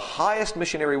 This is the highest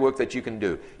missionary work that you can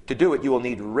do. To do it, you will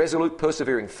need resolute,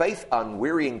 persevering faith,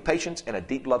 unwearying patience, and a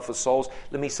deep love for souls.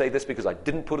 Let me say this because I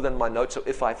didn't put it in my notes, so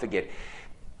if I forget,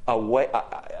 a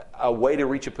way to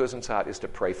reach a person's heart is to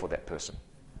pray for that person.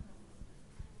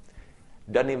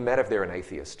 Doesn't even matter if they're an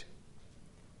atheist.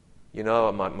 You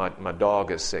know, my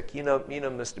dog is sick. You know,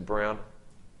 Mr. Brown,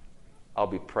 I'll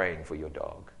be praying for your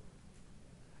dog.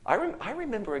 I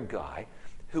remember a guy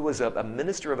who was a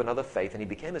minister of another faith, and he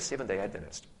became a Seventh-day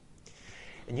Adventist.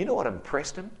 And you know what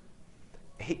impressed him?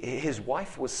 His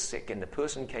wife was sick, and the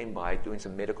person came by doing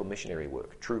some medical missionary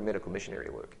work, true medical missionary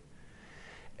work.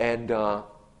 And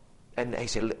he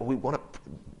said, we want to,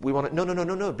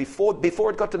 no. Before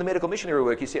it got to the medical missionary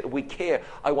work, he said, we care.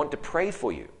 I want to pray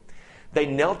for you. They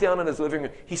knelt down in his living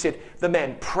room. He said, the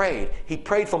man prayed. He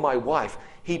prayed for my wife.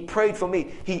 He prayed for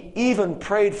me. He even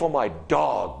prayed for my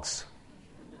dogs.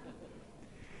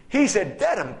 He said,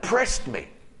 that impressed me.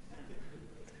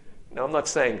 Now, I'm not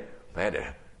saying, man,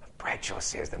 Bradshaw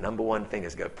says the number one thing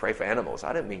is go pray for animals.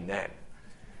 I don't mean that.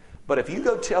 But if you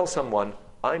go tell someone,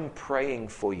 I'm praying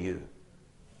for you,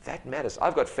 that matters.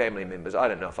 I've got family members. I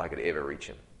don't know if I could ever reach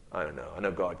them. I don't know. I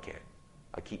know God can.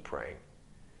 I keep praying.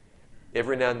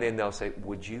 Every now and then they'll say,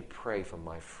 would you pray for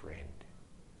my friend?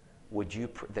 Would you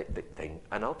pray?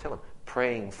 And I'll tell them,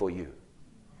 praying for you.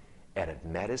 And it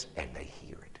matters, and they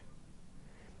hear it.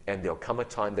 And there'll come a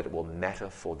time that it will matter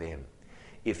for them.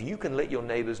 If you can let your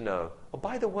neighbors know, oh,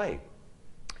 by the way,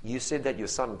 you said that your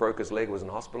son broke his leg, was in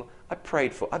hospital.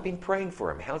 I've been praying for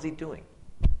him. How's he doing?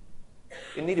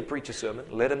 You need to preach a sermon.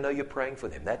 Let them know you're praying for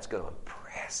them. That's going to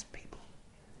impress people.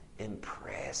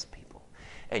 Impress people.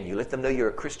 And you let them know you're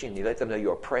a Christian. You let them know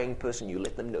you're a praying person. You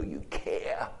let them know you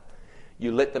care.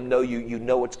 You let them know you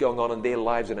know what's going on in their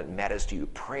lives and it matters to you.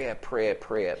 Prayer.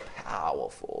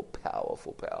 Powerful,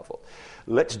 powerful, powerful.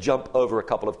 Let's jump over a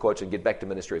couple of quotes and get back to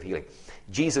ministry of healing.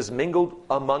 Jesus mingled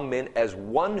among men as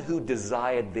one who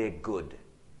desired their good.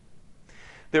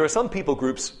 There are some people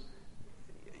groups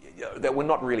that we're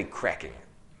not really cracking.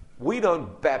 We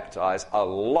don't baptize a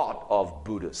lot of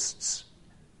Buddhists.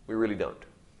 We really don't.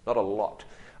 Not a lot.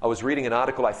 I was reading an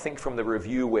article, I think from the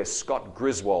Review, where Scott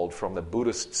Griswold from the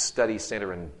Buddhist Study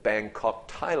Center in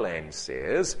Bangkok, Thailand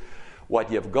says,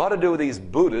 what you've got to do with these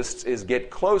Buddhists is get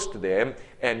close to them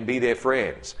and be their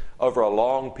friends over a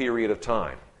long period of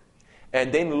time.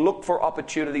 And then look for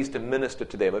opportunities to minister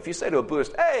to them. If you say to a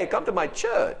Buddhist, hey, come to my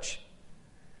church,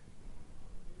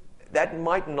 that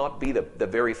might not be the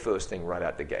very first thing right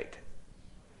out the gate.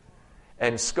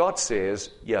 And Scott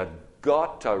says, you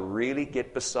got to really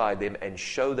get beside them and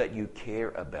show that you care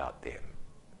about them.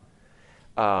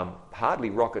 Hardly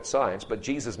rocket science, but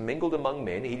Jesus mingled among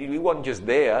men. He wasn't just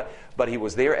there, but he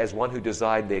was there as one who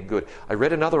desired their good. I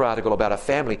read another article about a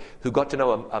family who got to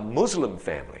know a Muslim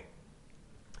family.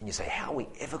 And you say, how are we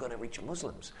ever going to reach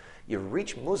Muslims? You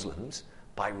reach Muslims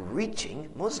by reaching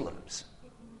Muslims.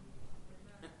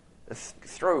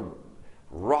 Throw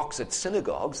rocks at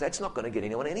synagogues, that's not going to get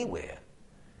anyone anywhere.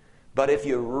 But if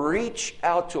you reach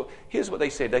out to... Here's what they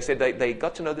said. They said they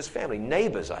got to know this family,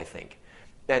 neighbors, I think.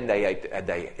 And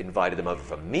they invited them over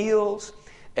for meals,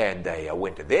 and they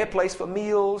went to their place for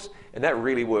meals. And that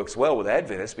really works well with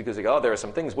Adventists because they go, oh, there are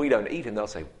some things we don't eat. And they'll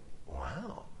say,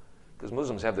 wow. Because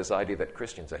Muslims have this idea that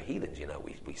Christians are heathens. You know,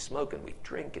 we smoke and we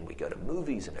drink and we go to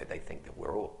movies, and they think that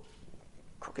we're all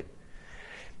crooked.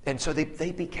 And so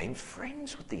they became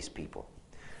friends with these people.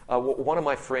 One of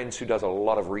my friends who does a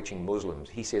lot of reaching Muslims,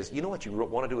 he says, you know what you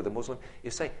want to do with a Muslim?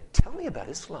 Is say, tell me about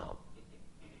Islam.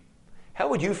 How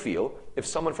would you feel if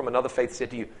someone from another faith said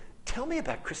to you, tell me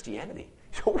about Christianity?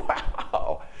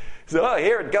 Wow. So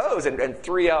here it goes. And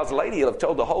 3 hours later, you'll have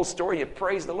told the whole story and you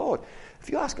praise the Lord. If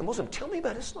you ask a Muslim, tell me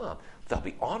about Islam, they'll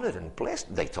be honored and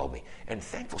blessed, they told me, and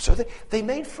thankful. So they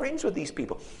made friends with these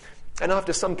people. And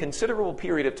after some considerable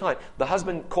period of time, the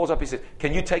husband calls up, he says,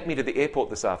 can you take me to the airport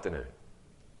this afternoon?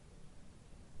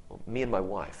 Well, me and my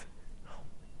wife. Oh,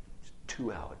 it's a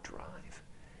 2-hour drive.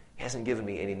 He hasn't given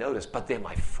me any notice, but they're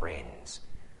my friends.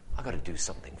 I've got to do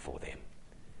something for them.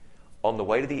 On the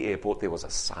way to the airport, there was a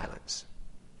silence.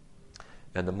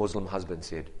 And the Muslim husband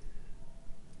said,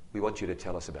 we want you to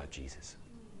tell us about Jesus.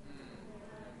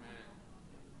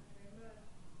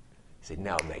 He said,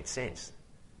 now it made sense.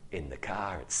 In the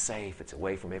car, it's safe, it's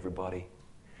away from everybody.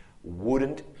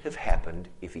 Wouldn't have happened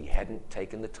if he hadn't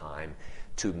taken the time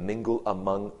to mingle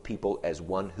among people as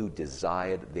one who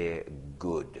desired their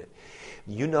good.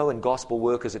 You know, in Gospel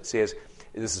Workers it says,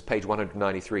 this is page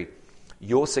 193,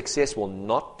 your success will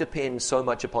not depend so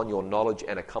much upon your knowledge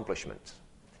and accomplishments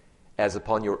as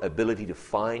upon your ability to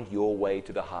find your way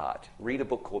to the heart. Read a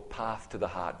book called Path to the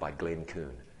Heart by Glenn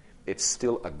Kuhn. It's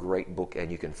still a great book,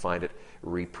 and you can find it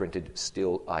reprinted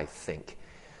still, I think.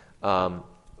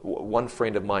 One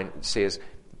friend of mine says,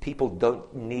 people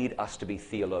don't need us to be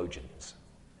theologians.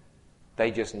 They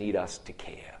just need us to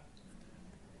care.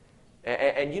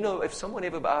 And you know, if someone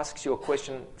ever asks you a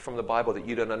question from the Bible that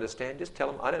you don't understand, just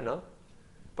tell them, I don't know,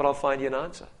 but I'll find you an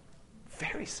answer.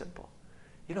 Very simple.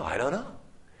 You know, I don't know.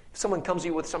 If someone comes to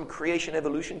you with some creation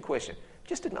evolution question,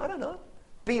 just I don't know.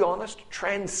 Be honest,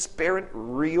 transparent,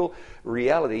 real.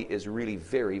 Reality is really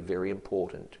very, very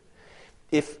important.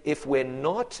 If we're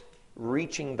not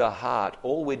reaching the heart,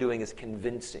 all we're doing is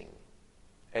convincing,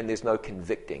 and there's no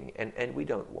convicting, and we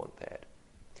don't want that.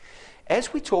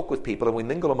 As we talk with people and we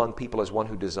mingle among people as one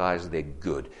who desires their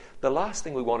good, the last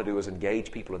thing we want to do is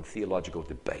engage people in theological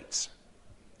debates.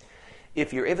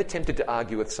 If you're ever tempted to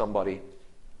argue with somebody,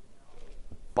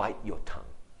 bite your tongue.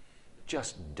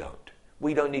 Just don't.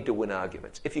 We don't need to win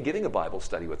arguments. If you're giving a Bible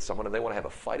study with someone and they want to have a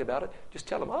fight about it, just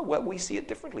tell them, oh, well, we see it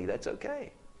differently. That's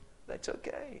okay. That's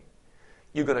okay.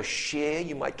 You're going to share.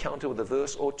 You might counter with a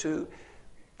verse or two.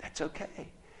 That's okay.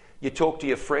 You talk to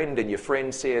your friend and your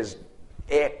friend says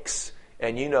X,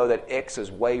 and you know that X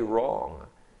is way wrong.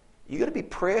 You've got to be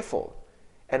prayerful.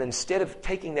 And instead of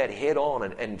taking that head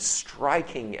on and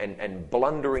striking and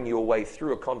blundering your way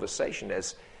through a conversation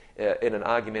as in an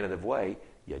argumentative way,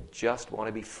 you just want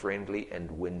to be friendly and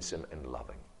winsome and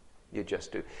loving. You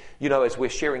just do. You know, as we're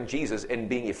sharing Jesus and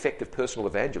being effective personal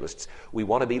evangelists, we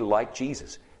want to be like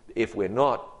Jesus. If we're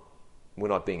not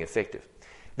being effective.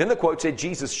 Then the quote said,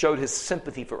 Jesus showed his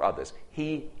sympathy for others.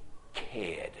 He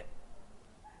cared.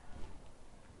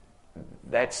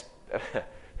 That's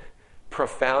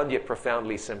profound yet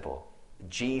profoundly simple.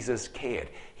 Jesus cared.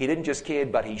 He didn't just care,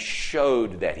 but he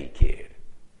showed that he cared.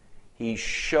 He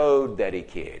showed that he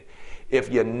cared. If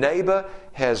your neighbor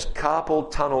has carpal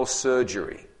tunnel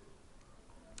surgery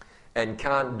and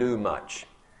can't do much,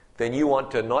 then you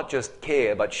want to not just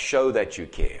care, but show that you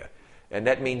care. And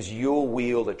that means you'll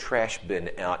wheel the trash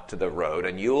bin out to the road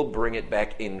and you'll bring it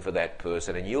back in for that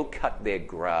person and you'll cut their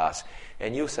grass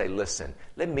and you'll say, listen,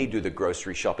 let me do the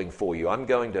grocery shopping for you. I'm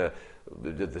going to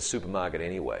the supermarket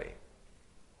anyway.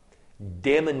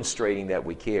 Demonstrating that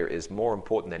we care is more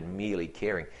important than merely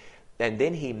caring. And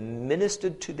then he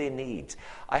ministered to their needs.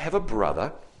 I have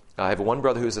one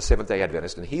brother who is a Seventh-day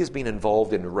Adventist, and he has been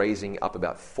involved in raising up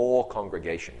about 4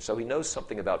 congregations. So he knows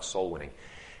something about soul winning.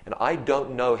 And I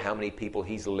don't know how many people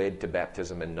he's led to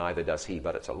baptism, and neither does he,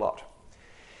 but it's a lot.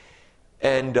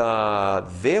 And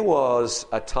there was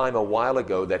a time a while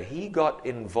ago that he got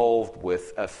involved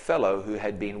with a fellow who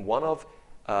had been one of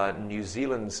New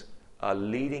Zealand's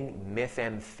leading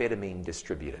methamphetamine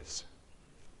distributors.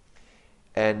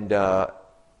 And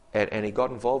he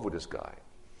got involved with this guy.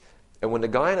 And when the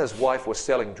guy and his wife were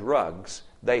selling drugs,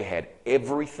 they had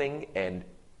everything and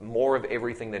more of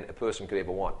everything than a person could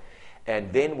ever want.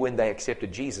 And then when they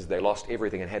accepted Jesus, they lost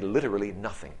everything and had literally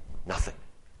nothing. Nothing.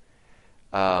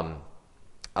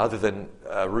 Other than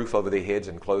a roof over their heads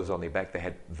and clothes on their back, they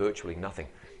had virtually nothing.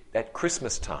 At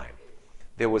Christmas time,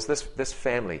 there was this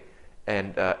family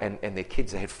and their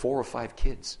kids. They had 4 or 5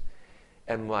 kids.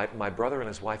 And my brother and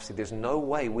his wife said, there's no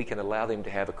way we can allow them to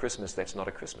have a Christmas that's not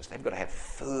a Christmas. They've got to have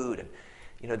food. And,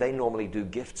 you know, they normally do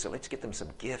gifts, so let's get them some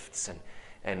gifts.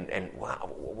 And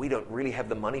wow, we don't really have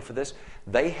the money for this.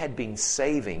 They had been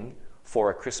saving for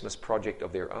a Christmas project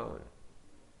of their own.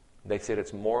 They said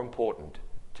it's more important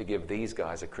to give these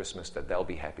guys a Christmas that they'll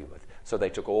be happy with. So they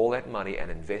took all that money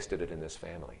and invested it in this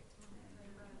family.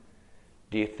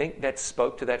 Do you think that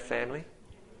spoke to that family?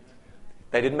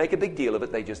 They didn't make a big deal of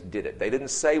it, they just did it. They didn't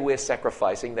say we're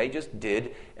sacrificing, they just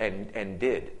did and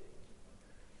did.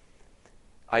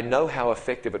 I know how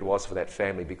effective it was for that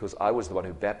family because I was the one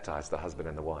who baptized the husband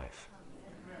and the wife.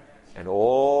 And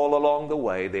all along the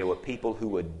way, there were people who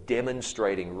were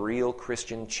demonstrating real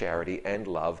Christian charity and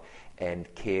love and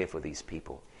care for these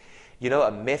people. You know,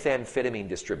 a methamphetamine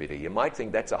distributor, you might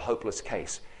think that's a hopeless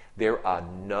case. There are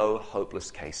no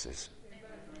hopeless cases.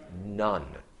 None.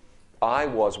 I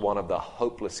was one of the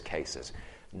hopeless cases.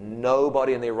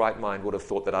 Nobody in their right mind would have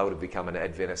thought that I would have become an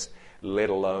Adventist,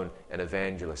 let alone an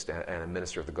evangelist and a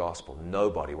minister of the gospel.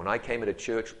 Nobody. When I came into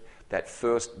church that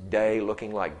first day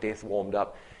looking like death warmed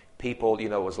up, people, you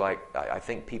know, was like, I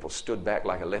think people stood back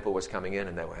like a leper was coming in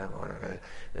and they were,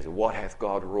 they said, what hath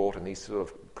God wrought? And these sort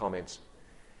of comments.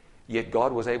 Yet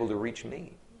God was able to reach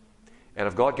me. And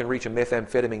if God can reach a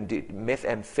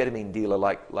methamphetamine dealer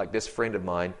like this friend of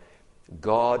mine,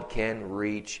 God can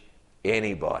reach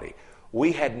anybody.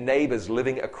 We had neighbors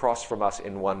living across from us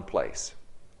in one place.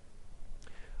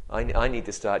 I need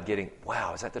to start getting,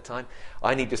 wow, is that the time?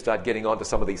 I need to start getting on to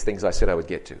some of these things I said I would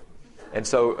get to. And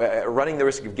so running the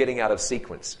risk of getting out of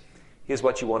sequence, here's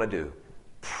what you want to do.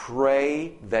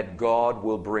 Pray that God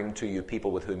will bring to you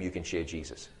people with whom you can share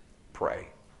Jesus. Pray.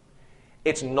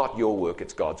 It's not your work,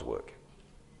 it's God's work.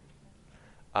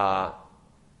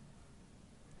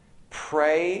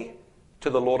 Pray to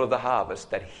the Lord of the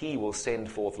harvest that He will send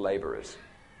forth laborers.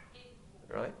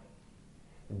 Right?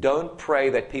 Don't pray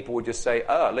that people will just say,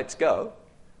 oh, let's go,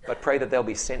 but pray that they'll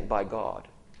be sent by God.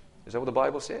 Is that what the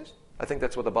Bible says? I think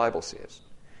that's what the Bible says.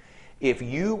 If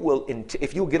you will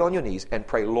get on your knees and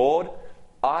pray, Lord,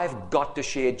 I've got to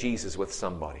share Jesus with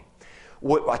somebody.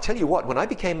 I tell you what, when I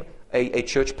became a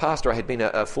church pastor, I had been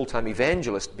a full-time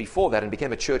evangelist before that and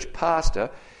became a church pastor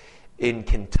in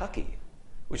Kentucky,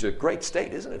 which is a great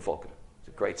state, isn't it, Volker? It's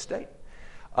a great state.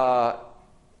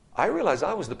 I realized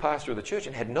I was the pastor of the church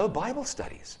and had no Bible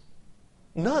studies.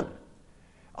 None.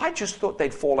 I just thought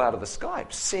they'd fall out of the sky,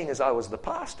 seeing as I was the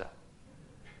pastor.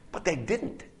 But they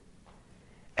didn't.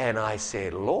 And I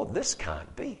said, Lord, this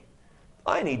can't be.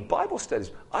 I need Bible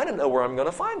studies. I don't know where I'm going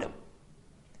to find them.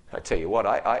 I tell you what,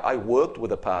 I worked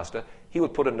with a pastor. He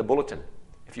would put it in a bulletin.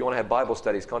 If you want to have Bible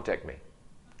studies, contact me.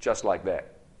 Just like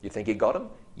that. You think he got them?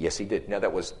 Yes, he did. Now,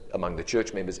 that was among the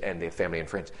church members and their family and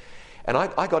friends. And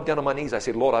I got down on my knees. I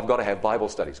said, Lord, I've got to have Bible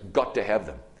studies. Got to have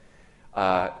them.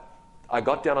 I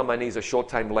got down on my knees a short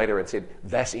time later and said,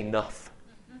 that's enough.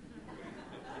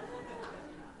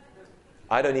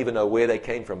 I don't even know where they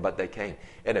came from, but they came.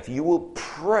 And if you will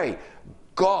pray,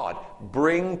 God,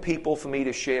 bring people for me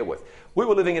to share with. We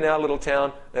were living in our little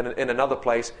town in another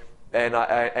place, and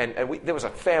there was a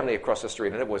family across the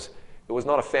street, and it was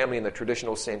not a family in the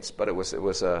traditional sense, but it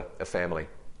was a family.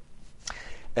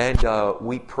 And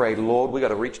we prayed, Lord, we got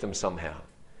to reach them somehow.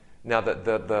 Now,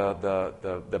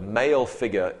 the male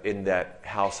figure in that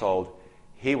household,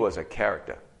 he was a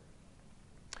character.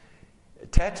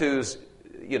 Tattoos,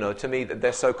 to me,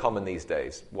 they're so common these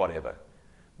days, whatever.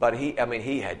 But he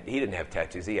didn't have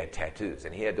tattoos, he had tattoos.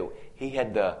 And he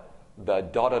had the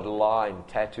dotted line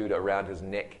tattooed around his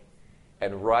neck.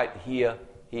 And right here,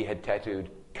 he had tattooed,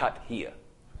 cut here.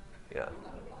 Yeah.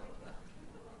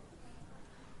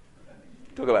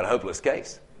 Talk about a hopeless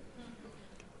case.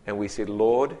 And we said,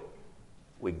 Lord,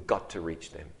 we got to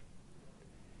reach them.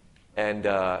 And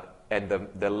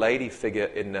the lady figure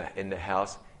in the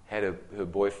house had her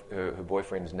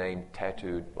boyfriend's name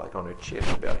tattooed like on her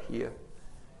chest about here.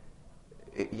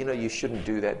 You shouldn't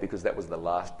do that because that was the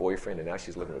last boyfriend, and now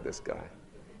she's living with this guy.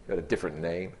 Got a different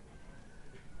name.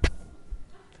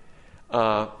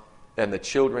 And the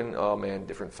children, oh man,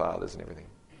 different fathers and everything.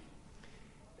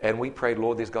 And we prayed,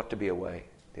 Lord, there's got to be a way.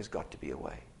 There's got to be a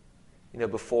way.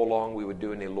 Before long we were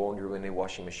doing their laundry when their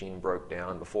washing machine broke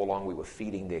down. Before long we were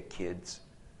feeding their kids.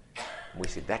 And we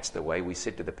said, that's the way. We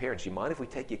said to the parents, you mind if we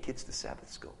take your kids to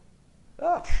Sabbath school?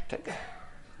 Oh, take them.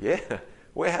 Yeah,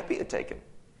 we're happy to take them.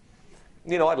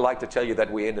 I'd like to tell you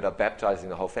that we ended up baptizing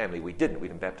the whole family. We didn't. We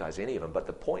didn't baptize any of them. But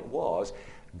the point was,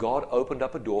 God opened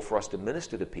up a door for us to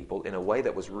minister to people in a way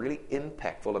that was really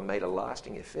impactful and made a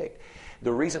lasting effect.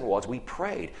 The reason was we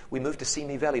prayed. We moved to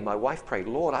Simi Valley. My wife prayed,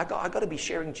 Lord, I got to be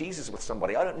sharing Jesus with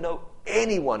somebody. I don't know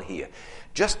anyone here.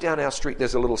 Just down our street,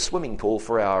 there's a little swimming pool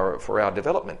for our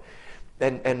development.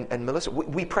 And Melissa,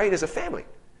 we prayed as a family.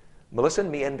 Melissa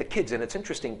and me and the kids. And it's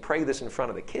interesting, pray this in front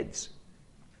of the kids.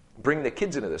 Bring the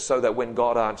kids into this so that when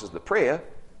God answers the prayer,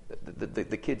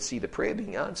 the kids see the prayer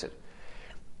being answered.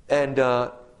 And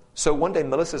so one day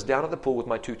Melissa's down at the pool with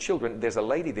my two children. There's a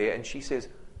lady there, and she says,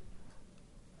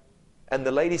 and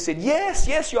the lady said,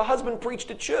 yes, your husband preached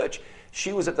at church.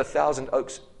 She was at the Thousand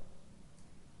Oaks.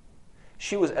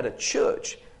 She was at a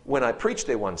church when I preached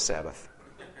there one Sabbath.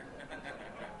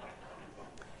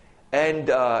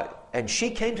 And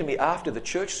she came to me after the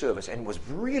church service and was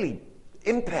really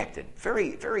impacted,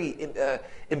 very, very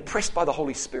impressed by the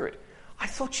Holy Spirit. I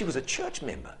thought she was a church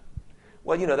member.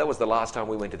 Well, that was the last time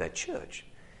we went to that church.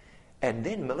 And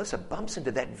then Melissa bumps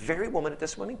into that very woman at the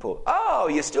swimming pool. Oh,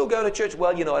 you're still going to church?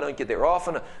 Well, I don't get there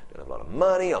often. I don't have a lot of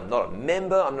money. I'm not a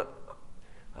member. I'm not.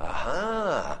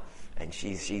 Aha. And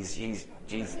she's.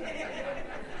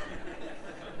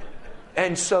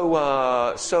 And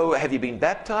so have you been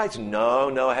baptized?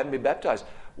 No, I haven't been baptized.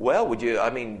 Well, do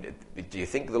you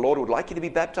think the Lord would like you to be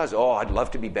baptized? Oh, I'd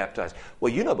love to be baptized.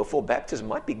 Well, before baptism, it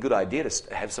might be a good idea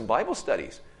to have some Bible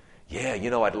studies. Yeah,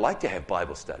 I'd like to have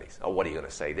Bible studies. Oh, what are you going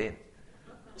to say then?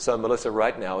 So Melissa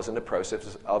right now is in the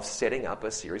process of setting up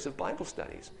a series of Bible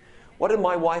studies. What did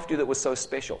my wife do that was so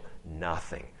special?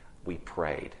 Nothing. We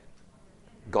prayed.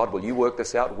 God, will you work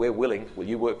this out? We're willing. Will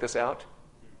you work this out?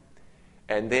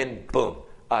 And then, boom,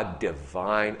 a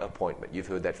divine appointment. You've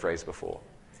heard that phrase before.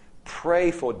 Pray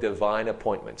for divine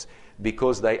appointments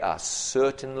because they are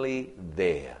certainly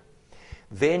there.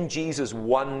 Then Jesus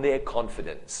won their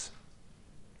confidence.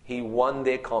 He won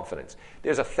their confidence.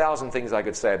 There's 1,000 things I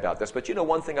could say about this, but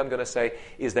one thing I'm going to say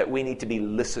is that we need to be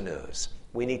listeners.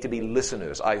 We need to be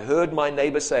listeners. I heard my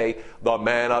neighbor say, the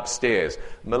man upstairs.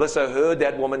 Melissa heard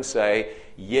that woman say,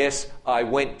 yes, I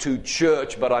went to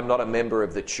church, but I'm not a member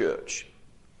of the church.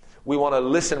 We want to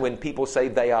listen when people say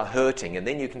they are hurting, and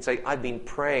then you can say, I've been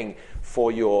praying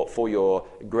for your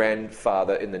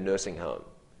grandfather in the nursing home.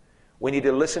 We need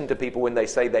to listen to people when they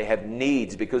say they have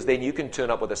needs, because then you can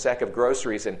turn up with a sack of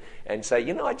groceries and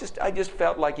say, I just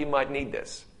felt like you might need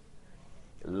this.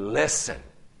 Listen.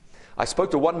 I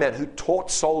spoke to one man who taught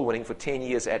soul winning for 10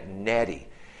 years at Natty,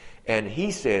 and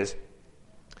he says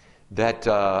that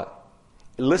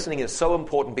listening is so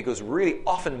important because really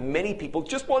often many people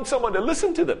just want someone to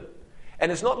listen to them.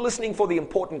 And it's not listening for the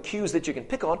important cues that you can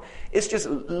pick on, it's just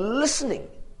listening.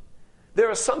 There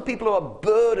are some people who are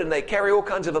burdened, they carry all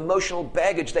kinds of emotional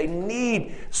baggage. They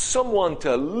need someone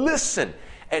to listen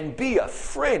and be a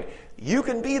friend. You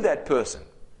can be that person.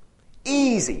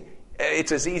 Easy.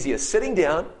 It's as easy as sitting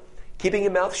down, keeping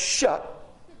your mouth shut,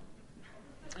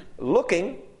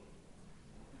 looking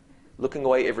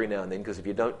away every now and then, because if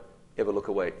you don't ever look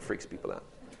away, it freaks people out.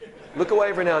 Look away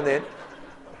every now and then,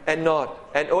 and nod.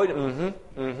 And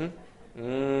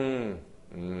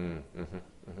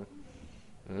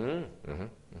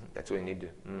that's what you need to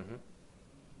do.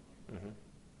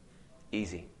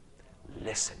 Easy.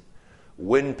 Listen.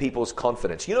 Win people's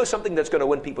confidence. Something that's going to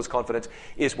win people's confidence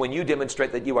is when you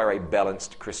demonstrate that you are a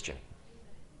balanced Christian.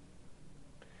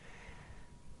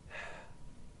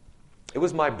 It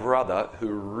was my brother who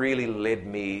really led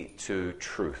me to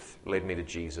truth, led me to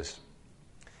Jesus.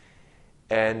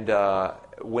 And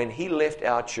when he left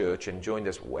our church and joined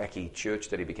this wacky church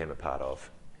that he became a part of,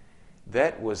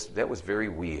 that was very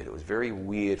weird. It was very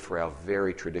weird for our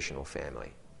very traditional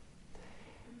family.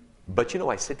 But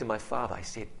I said to my father,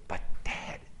 but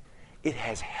Dad, it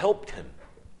has helped him.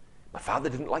 My father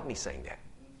didn't like me saying that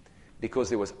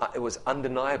because it was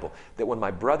undeniable that when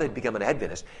my brother had become an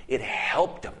Adventist, it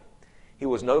helped him. He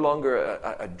was no longer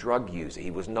a drug user.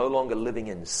 He was no longer living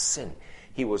in sin.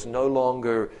 He was no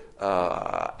longer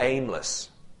aimless.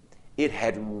 It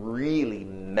had really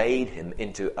made him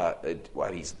into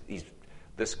he's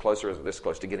this close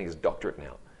to getting his doctorate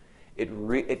now. It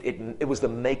was the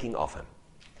making of him.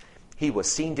 He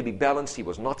was seen to be balanced. He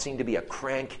was not seen to be a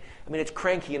crank. I mean, it's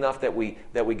cranky enough that we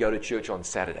go to church on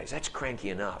Saturdays. That's cranky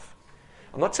enough.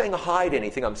 I'm not saying hide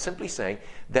anything. I'm simply saying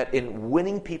that in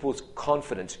winning people's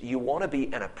confidence, you want to be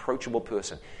an approachable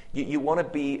person. You want to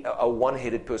be a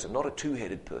one-headed person, not a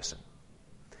two-headed person.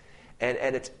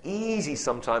 And it's easy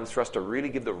sometimes for us to really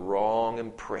give the wrong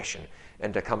impression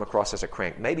and to come across as a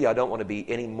crank. Maybe I don't want to be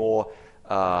any more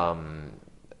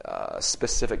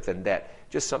specific than that.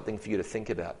 Just something for you to think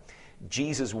about.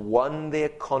 Jesus won their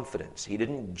confidence. He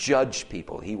didn't judge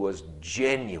people. He was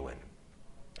genuine.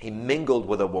 He mingled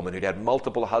with a woman who'd had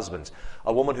multiple husbands,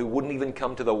 a woman who wouldn't even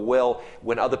come to the well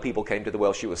when other people came to the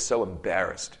well. She was so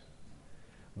embarrassed.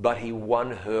 But he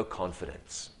won her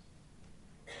confidence.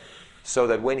 So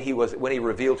that when he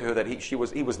revealed to her that he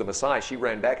was the Messiah, she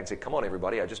ran back and said, "Come on,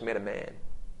 everybody, I just met a man.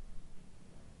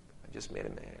 I just met a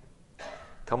man.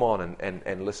 Come on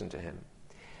and listen to him."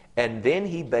 And then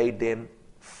he bade them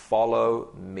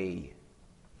follow me,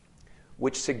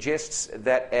 which suggests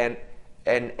that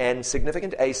a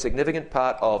significant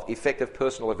part of effective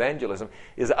personal evangelism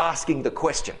is asking the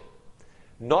question.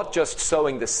 Not just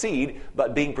sowing the seed,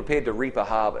 but being prepared to reap a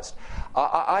harvest.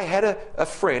 I had a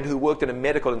friend who worked in a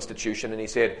medical institution, and he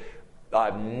said,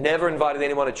 "I've never invited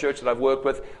anyone to church that I've worked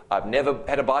with. I've never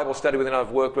had a Bible study with anyone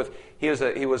I've worked with." He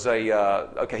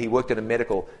worked in a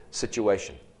medical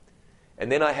situation.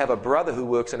 And then I have a brother who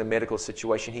works in a medical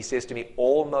situation. He says to me,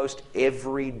 almost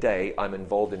every day I'm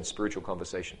involved in spiritual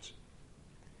conversations.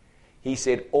 He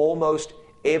said, almost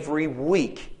every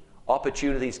week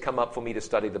opportunities come up for me to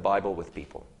study the Bible with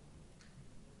people.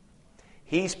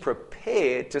 He's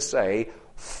prepared to say,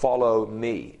 "Follow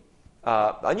me."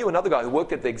 I knew another guy who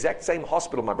worked at the exact same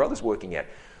hospital my brother's working at.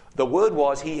 The word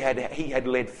was he had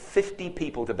led 50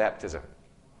 people to baptism.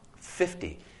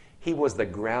 50. He was the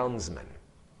groundsman.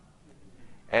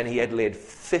 And he had led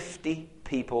 50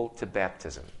 people to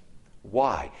baptism.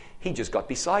 Why? He just got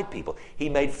beside people. He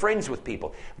made friends with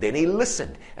people. Then he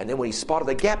listened. And then when he spotted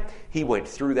the gap, he went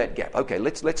through that gap. Okay,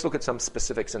 let's look at some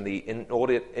specifics in the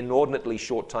inordinately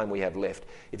short time we have left.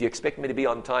 If you expect me to be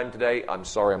on time today, I'm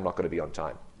sorry, I'm not going to be on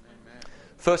time. Amen.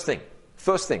 First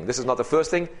thing, this is not the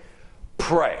first thing,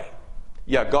 pray.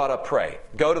 You gotta pray.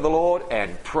 Go to the Lord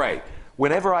and pray.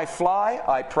 Whenever I fly,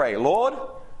 I pray, Lord,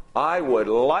 I would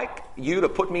like you to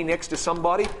put me next to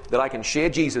somebody that I can share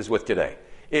Jesus with today.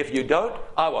 If you don't,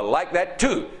 I will like that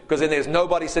too, because then there's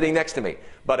nobody sitting next to me.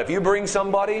 But if you bring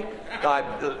somebody,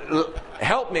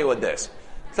 help me with this.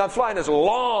 So I'm flying this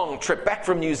long trip back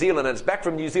from New Zealand, and it's back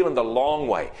from New Zealand the long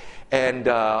way. And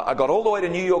I got all the way to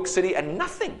New York City, and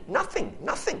nothing.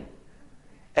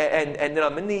 And then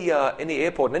I'm in the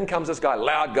airport, and in comes this guy,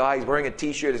 loud guy. He's wearing a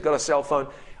T-shirt. He's got a cell phone.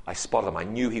 I spotted him. I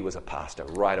knew he was a pastor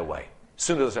right away. As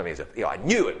soon as I saw him, I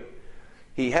knew it.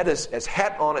 He had his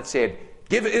hat on. It said,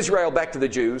 "Give Israel back to the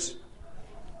Jews."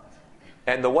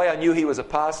 And the way I knew he was a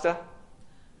pastor,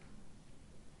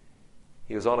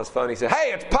 he was on his phone. He said,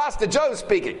 "Hey, it's Pastor Joe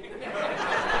speaking."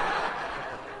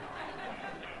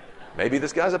 Maybe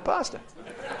this guy's a pastor.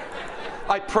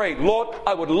 I prayed, Lord,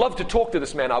 I would love to talk to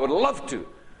this man. I would love to.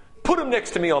 Put him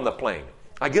next to me on the plane.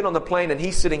 I get on the plane, and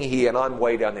he's sitting here, and I'm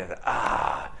way down there.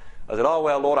 I said, oh,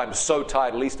 well, Lord, I'm so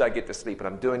tired. At least I get to sleep. And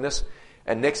I'm doing this.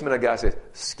 And next minute, a guy says,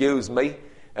 excuse me.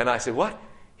 And I said, what?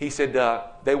 He said,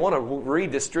 they want to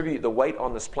redistribute the weight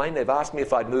on this plane. They've asked me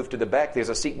if I'd move to the back. There's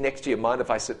a seat next to you. Mind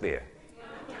if I sit there?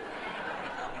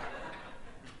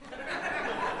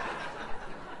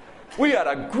 We had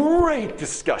a great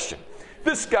discussion.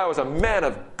 This guy was a man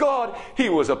of God. He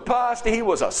was a pastor. He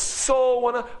was a soul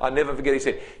winner. I'll never forget, he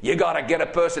said, you got to get a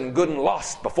person good and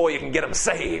lost before you can get them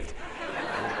saved.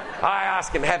 I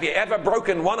asked him, have you ever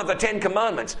broken one of the 10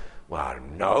 commandments? Well,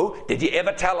 no. Did you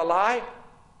ever tell a lie?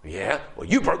 Yeah. Well,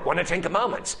 you broke one of the 10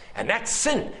 commandments, and that's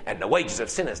sin, and the wages of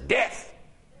sin is death.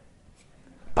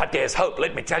 But there's hope.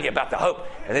 Let me tell you about the hope.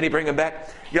 And then he bring him back.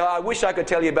 Yeah, I wish I could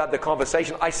tell you about the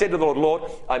conversation. I said to the Lord, Lord,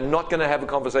 I'm not going to have a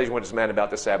conversation with this man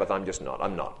about the Sabbath. I'm just not.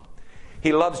 I'm not.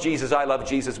 He loves Jesus. I love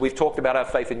Jesus. We've talked about our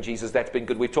faith in Jesus. That's been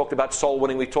good. We've talked about soul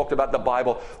winning. We've talked about the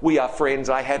Bible. We are friends.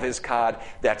 I have his card.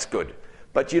 That's good.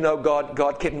 But you know,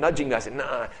 God kept nudging me. I said,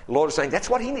 nah. The Lord is saying, that's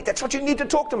what he needs. That's what you need to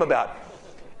talk to him about.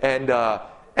 And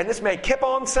this man kept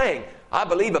on saying, I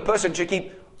believe a person should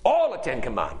keep all the 10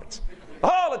 commandments.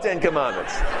 All the 10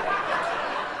 commandments.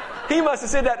 He must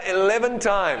have said that 11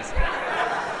 times.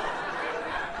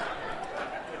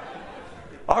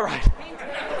 All right.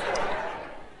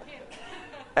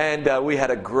 And we had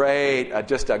a great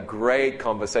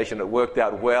conversation. It worked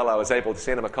out well. I was able to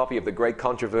send him a copy of The Great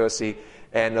Controversy,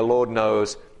 and the Lord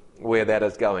knows where that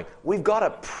is going. We've got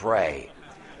to pray.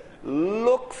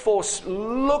 Look for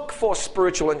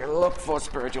spiritual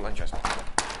interest.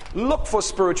 Look for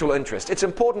spiritual interest. It's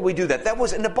important we do that. That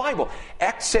was in the Bible.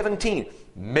 Acts 17.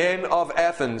 Men of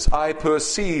Athens, I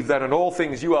perceive that in all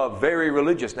things you are very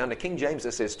religious. Now in the King James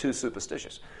it says too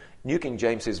superstitious. New King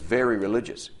James says very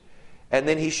religious. And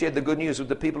then he shared the good news with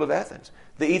the people of Athens.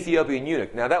 The Ethiopian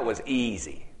eunuch. Now that was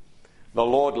easy. The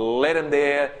Lord led him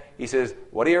there. He says,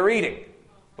 what are you reading?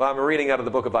 Well, I'm reading out of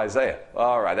the book of Isaiah.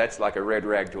 All right, that's like a red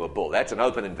rag to a bull. That's an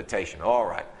open invitation. All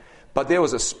right. But there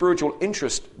was a spiritual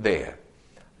interest there.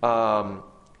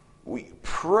 We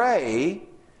pray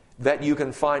that you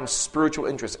can find spiritual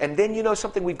interest. And then you know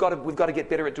something we've got to get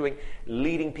better at doing,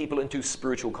 leading people into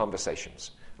spiritual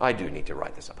conversations. I do need to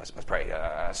write this up. I pray.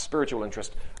 Spiritual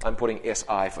interest. I'm putting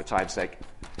SI for time's sake.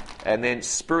 And then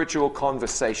spiritual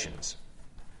conversations.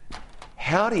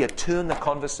 How do you turn the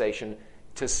conversation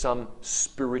to some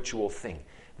spiritual thing?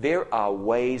 There are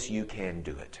ways you can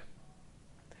do it.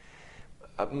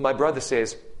 My brother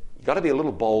says, you've got to be a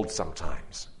little bold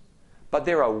sometimes. But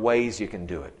there are ways you can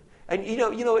do it. And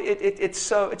it's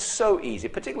so easy,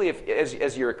 particularly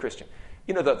as you're a Christian.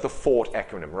 You know the FORT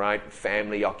acronym, right?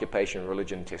 Family, occupation,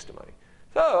 religion, testimony.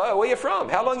 So, where you from?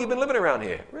 How long you been living around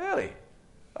here? Really?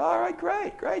 All right,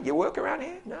 great. You work around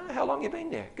here? No. How long you been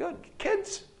there? Good.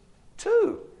 Kids?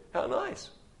 2. How nice.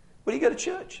 Where do you go to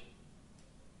church?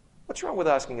 What's wrong with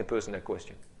asking a person that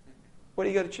question? Where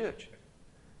do you go to church?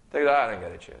 They go, I don't go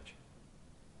to church.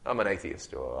 I'm an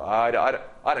atheist, or I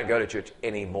don't go to church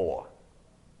anymore.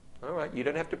 All right, you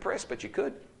don't have to press, but you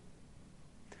could.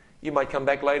 You might come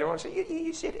back later on and say,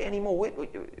 you said anymore.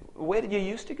 Where did you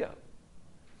used to go?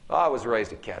 I was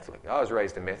raised a Catholic. I was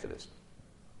raised a Methodist.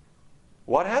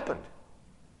 What happened?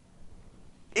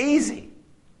 Easy.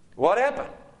 What happened?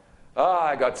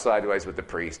 I got sideways with the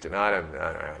priest, and I don't.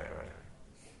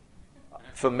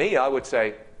 For me, I would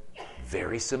say,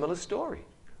 very similar story.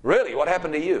 Really, what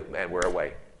happened to you? Man, we're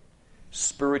away.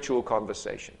 Spiritual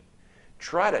conversation.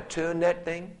 Try to turn that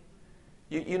thing.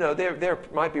 You know, there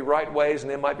might be right ways and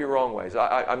there might be wrong ways.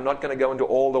 I'm not going to go into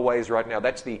all the ways right now.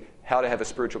 That's the How to Have a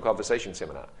Spiritual Conversation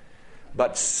seminar.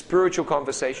 but spiritual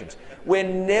conversations. We're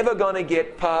never going to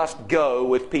get past go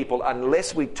with people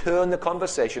unless we turn the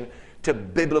conversation to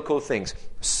biblical things,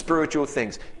 spiritual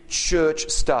things, church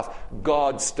stuff,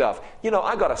 God stuff. You know,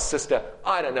 I got a sister,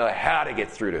 I don't know how to get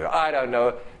through to her. I don't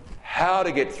know how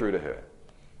to get through to her.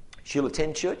 She'll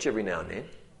attend church every now and then.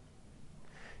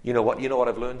 You know what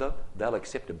I've learned though? They'll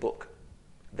accept a book.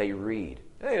 They read.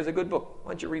 Hey, it's a good book.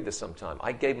 Why don't you read this sometime?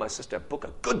 I gave my sister a book,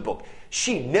 a good book.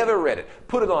 She never read it.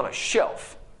 Put it on a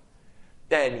shelf.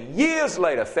 And years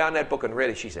later, found that book and read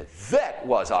it. She said, that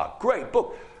was a great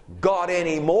book. Got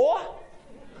any more?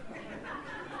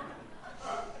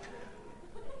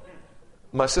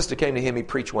 My sister came to hear me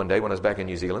preach one day when I was back in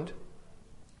New Zealand.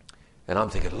 And I'm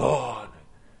thinking, Lord,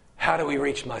 how do we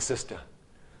reach my sister?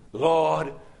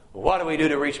 Lord, what do we do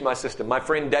to reach my sister? My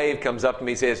friend Dave comes up to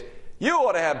me and says, you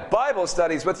ought to have Bible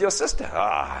studies with your sister.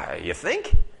 You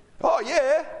think? Oh,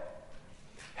 yeah.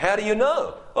 How do you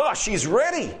know? Oh, she's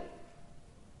ready.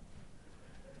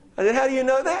 I said, how do you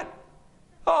know that?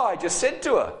 Oh, I just said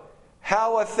to her,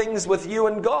 how are things with you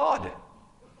and God?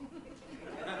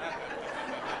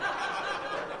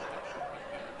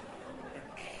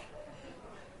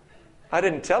 I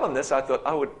didn't tell him this. I thought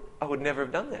I would never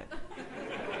have done that.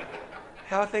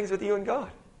 How are things with you and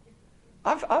God?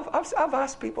 I've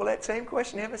asked people that same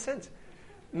question ever since.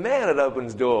 Man, it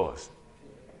opens doors.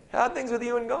 How are things with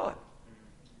you and God?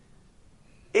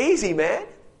 Easy, man.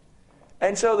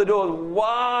 And so the door's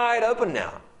wide open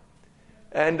now.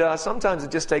 And sometimes it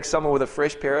just takes someone with a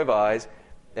fresh pair of eyes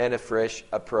and a fresh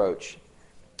approach.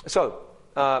 So,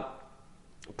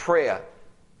 prayer.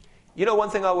 You know, one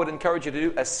thing I would encourage you to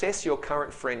do, assess your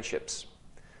current friendships.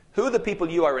 Who are the people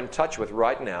you are in touch with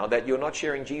right now that you're not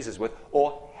sharing Jesus with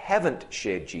or haven't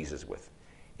shared Jesus with?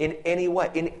 In any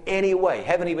way.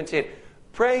 Haven't even said,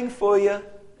 praying for you.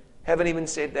 Haven't even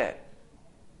said that.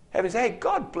 Haven't said, hey,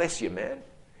 God bless you, man.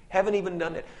 Haven't even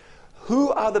done that. Who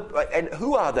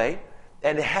are they?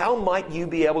 And how might you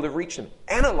be able to reach them?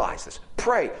 Analyze this.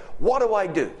 Pray. What do I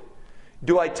do?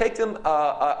 Do I take them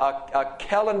a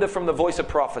calendar from the Voice of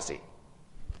Prophecy?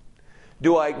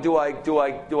 Do I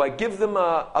give them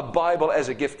a Bible as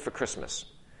a gift for Christmas?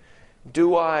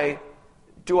 Do I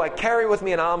carry with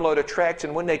me an armload of tracts,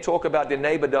 and when they talk about their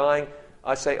neighbor dying,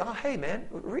 I say, oh, hey, man,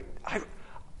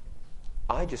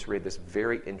 I just read this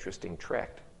very interesting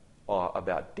tract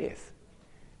about death.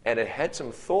 And it had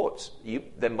some thoughts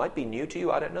that might be new to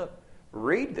you, I don't know.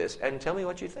 Read this and tell me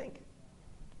what you think.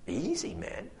 Easy,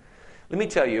 man. Let me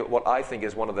tell you what I think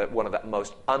is one of the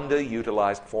most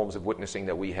underutilized forms of witnessing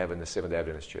that we have in the Seventh-day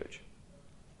Adventist Church.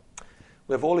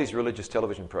 We have all these religious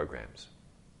television programs.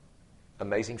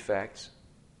 Amazing facts.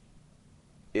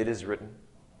 It is written.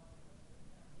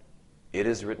 It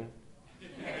is written.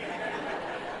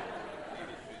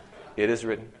 It is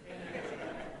written.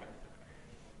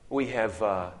 We have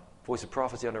Voice of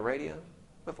Prophecy on the radio.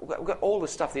 We've got all the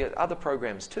stuff, the other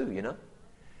programs too, you know.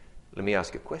 Let me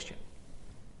ask you a question.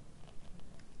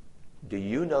 Do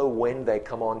you know when they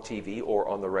come on TV or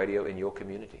on the radio in your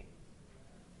community?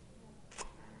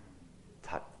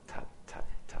 Tut, tut, tut,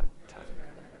 tut, tut.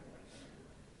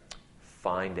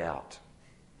 Find out.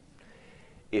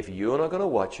 If you're not going to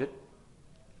watch it,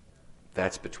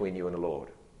 that's between you and the Lord.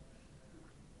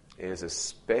 There's some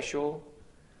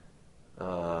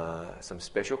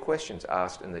special questions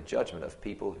asked in the judgment of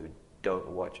people who don't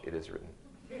watch It Is Written.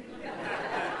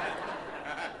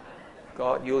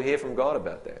 God, you'll hear from God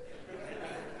about that.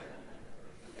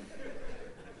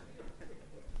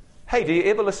 Hey, do you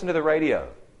ever listen to the radio?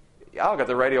 I've got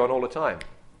the radio on all the time.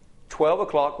 12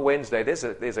 o'clock Wednesday, there's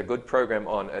a good program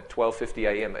on at 12:50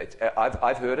 a.m.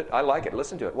 I've heard it. I like it.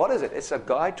 Listen to it. What is it? It's a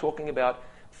guy talking about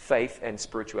faith and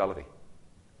spirituality.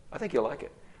 I think you'll like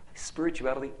it.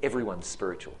 Spirituality, everyone's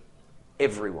spiritual.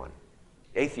 Everyone.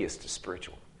 Atheists are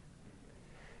spiritual.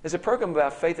 There's a program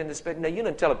about faith and despair. Now, you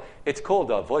don't tell them, it's called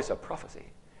the Voice of Prophecy,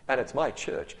 and it's my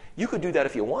church. You could do that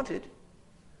if you wanted.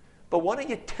 But why don't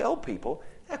you tell people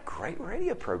a great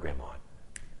radio program on?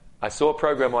 I saw a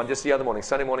program on just the other morning,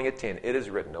 Sunday morning at 10. It Is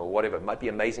Written, or whatever. It might be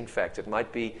Amazing Facts. It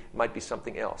might be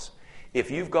something else. If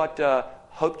you've got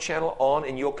Hope Channel on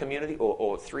in your community,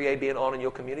 or 3ABN on in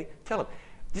your community, tell them.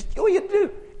 Just, all you have to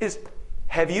do is,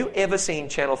 have you ever seen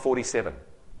Channel 47?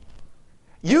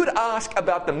 You'd ask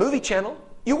about the movie channel.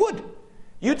 You would.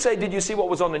 You'd say, did you see what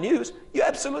was on the news? You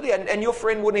absolutely, and your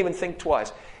friend wouldn't even think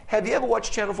twice. Have you ever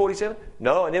watched Channel 47?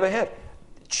 No, I never have.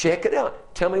 Check it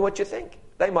out. Tell me what you think.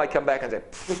 They might come back and say,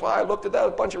 I looked at that,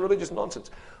 a bunch of religious nonsense.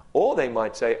 Or they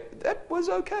might say, that was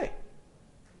okay.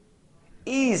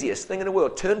 Easiest thing in the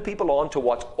world. Turn people on to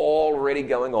what's already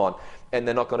going on, and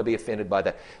they're not going to be offended by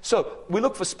that. So we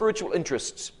look for spiritual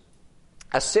interests.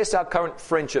 Assess our current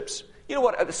friendships. You know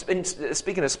what?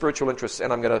 Speaking of spiritual interests,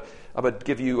 and I'm going to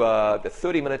give you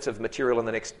 30 minutes of material in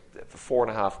the next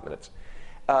 4.5 minutes.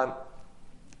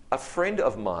 A friend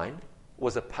of mine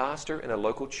was a pastor in a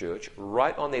local church.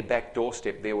 Right on their back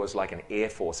doorstep, there was like an Air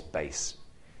Force base.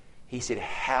 He said,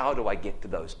 how do I get to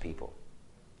those people?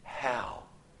 How?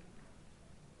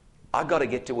 I got to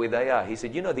get to where they are. He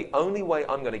said, the only way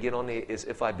I'm going to get on there is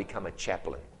if I become a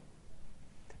chaplain.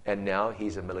 And now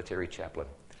he's a military chaplain,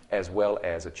 as well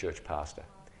as a church pastor.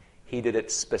 He did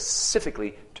it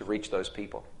specifically to reach those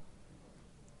people.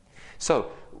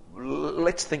 So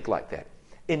let's think like that.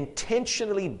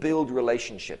 Intentionally build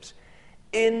relationships.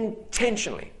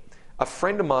 Intentionally. A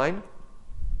friend of mine,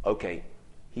 okay,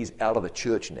 he's out of the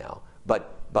church now,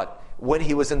 but when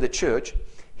he was in the church,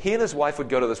 he and his wife would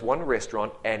go to this one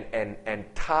restaurant and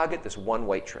target this one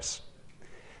waitress.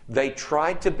 They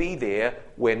tried to be there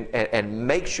and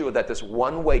make sure that this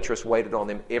one waitress waited on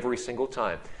them every single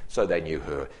time. So they knew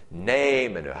her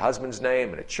name and her husband's name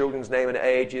and her children's name and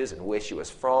ages and where she was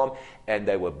from. And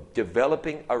they were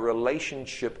developing a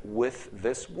relationship with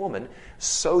this woman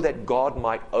so that God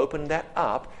might open that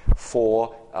up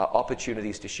for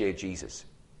opportunities to share Jesus.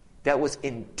 That was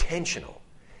intentional,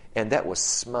 and that was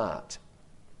smart.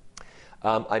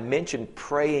 I mentioned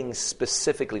praying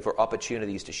specifically for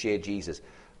opportunities to share Jesus.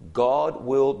 God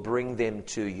will bring them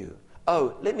to you.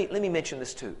 Oh, let me mention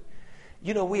this too.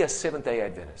 We are Seventh-day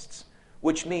Adventists,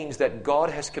 which means that God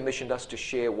has commissioned us to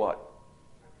share what?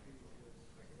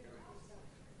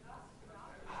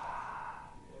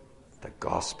 The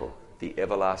gospel, the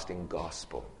everlasting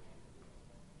gospel.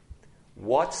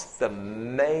 What's the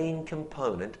main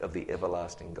component of the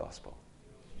everlasting gospel?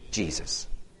 Jesus.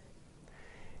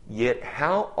 Yet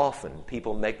how often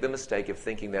people make the mistake of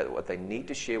thinking that what they need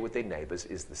to share with their neighbors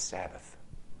is the Sabbath,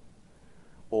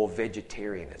 or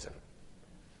vegetarianism,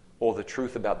 or the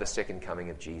truth about the second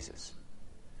coming of Jesus.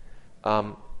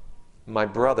 My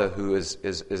brother, who is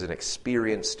an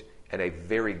experienced and a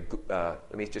very,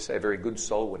 let me just say, a very good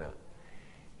soul winner,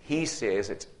 he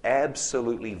says it's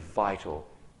absolutely vital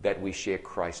that we share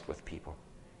Christ with people.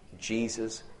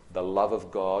 Jesus, the love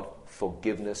of God,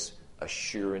 forgiveness,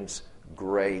 assurance,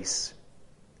 grace.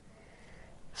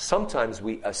 Sometimes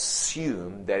we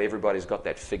assume that everybody's got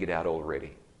that figured out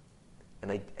already.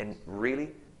 And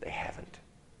really, they haven't.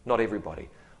 Not everybody.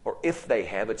 Or if they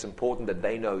have, it's important that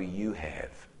they know you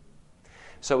have.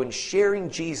 So in sharing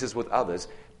Jesus with others,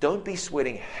 don't be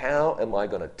sweating, how am I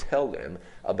going to tell them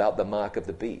about the mark of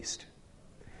the beast?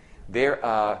 There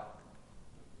are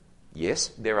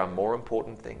more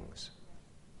important things.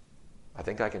 I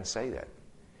think I can say that.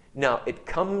 Now, it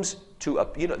comes to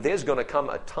there's going to come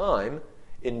a time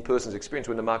in a person's experience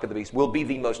when the mark of the beast will be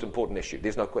the most important issue.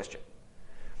 There's no question.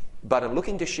 But in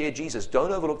looking to share Jesus,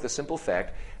 don't overlook the simple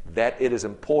fact that it is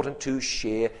important to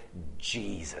share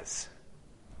Jesus.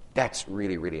 That's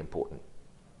really, really important.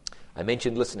 I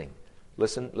mentioned listening.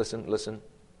 Listen, listen, listen,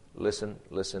 listen,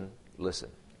 listen, listen.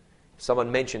 Someone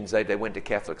mentions that they went to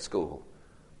Catholic school,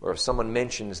 or if someone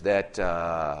mentions that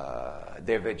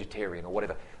they're vegetarian or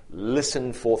whatever,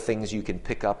 listen for things you can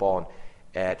pick up on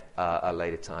at a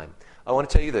later time. I want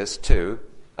to tell you this too.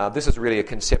 This is really a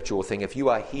conceptual thing. If you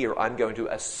are here, I'm going to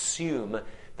assume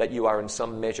that you are in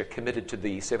some measure committed to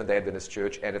the Seventh-day Adventist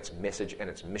Church and its message and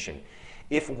its mission.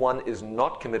 If one is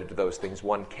not committed to those things,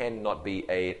 one cannot be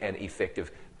an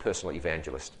effective personal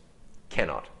evangelist.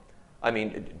 Cannot. I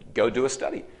mean, go do a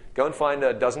study. Go and find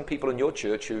a dozen people in your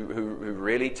church who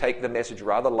really take the message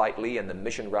rather lightly and the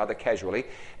mission rather casually,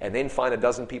 and then find a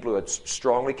dozen people who are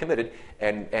strongly committed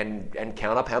and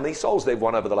count up how many souls they've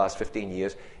won over the last 15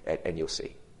 years, and you'll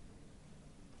see.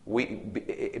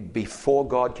 Before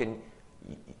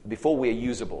we are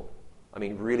usable, I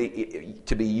mean, really,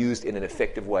 to be used in an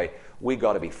effective way, we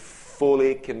got to be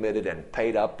fully committed and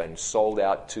paid up and sold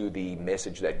out to the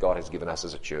message that God has given us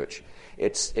as a church.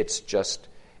 It's just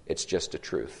a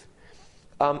truth.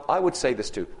 I would say this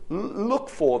too. Look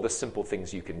for the simple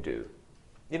things you can do.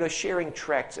 Sharing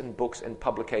tracts and books and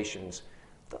publications,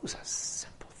 those are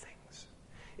simple things.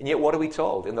 And yet what are we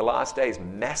told? In the last days,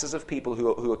 masses of people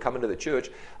who are coming to the church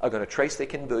are going to trace their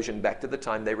conversion back to the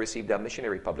time they received our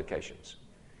missionary publications.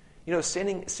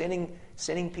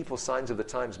 Sending people Signs of the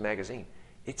Times magazine,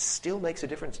 it still makes a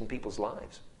difference in people's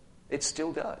lives. It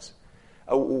still does.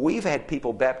 We've had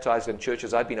people baptized in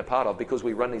churches I've been a part of because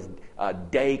we run these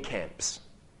day camps.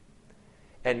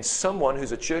 And someone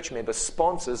who's a church member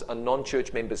sponsors a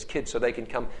non-church member's kid so they can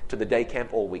come to the day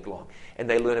camp all week long. And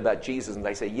they learn about Jesus and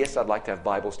they say, yes, I'd like to have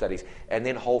Bible studies. And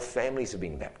then whole families are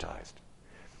being baptized.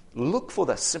 Look for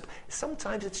the simple.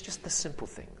 Sometimes it's just the simple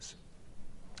things.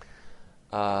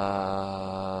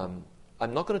 I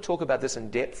I'm not going to talk about this in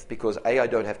depth because A, I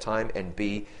don't have time, and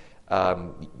B,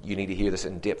 you need to hear this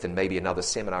in depth in maybe another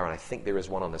seminar, and I think there is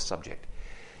one on this subject.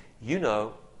 You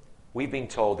know, we've been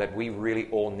told that we really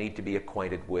all need to be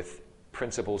acquainted with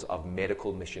principles of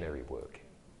medical missionary work.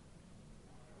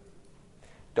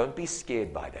 Don't be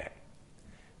scared by that.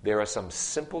 There are some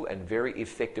simple and very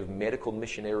effective medical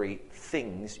missionary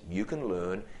things you can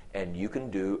learn and you can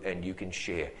do and you can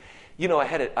share. You know, I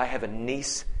have a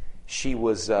niece. She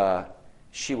was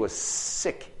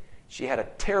sick. She had a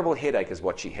terrible headache is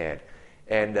what she had.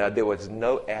 And there was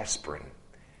no aspirin.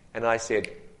 And I said,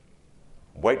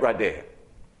 wait right there.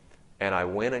 And I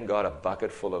went and got a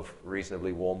bucket full of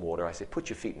reasonably warm water. I said, put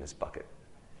your feet in this bucket.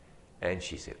 And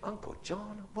she said, Uncle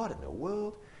John, what in the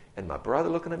world? And my brother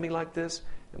looking at me like this.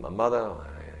 And my mother, oh,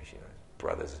 yeah,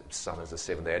 brother's son is a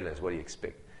Seventh Day Adventist. What do you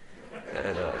expect?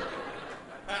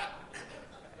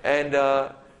 And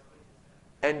so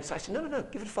I said, no,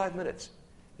 give it 5 minutes.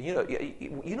 You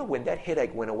know when that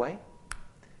headache went away?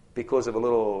 Because of a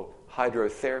little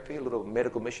hydrotherapy, a little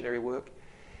medical missionary work?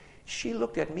 She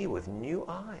looked at me with new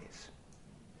eyes.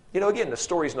 You know, again, the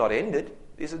story's not ended.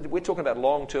 We're talking about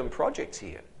long-term projects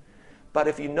here. But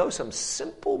if you know some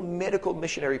simple medical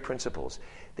missionary principles,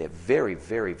 they're very,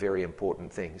 very, very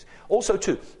important things. Also,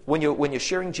 too, when you're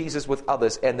sharing Jesus with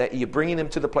others and that you're bringing them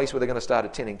to the place where they're going to start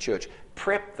attending church,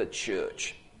 prep the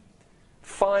church.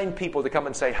 Find people to come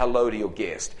and say hello to your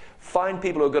guest. Find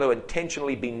people who are going to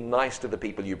intentionally be nice to the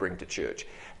people you bring to church.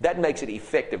 That makes it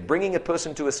effective. Bringing a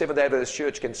person to a Seventh-day Adventist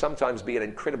church can sometimes be an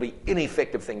incredibly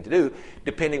ineffective thing to do,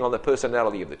 depending on the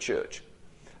personality of the church.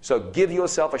 So give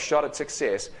yourself a shot at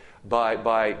success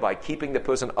by keeping the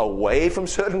person away from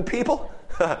certain people,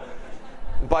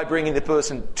 by bringing the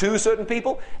person to certain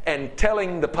people, and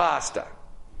telling the pastor,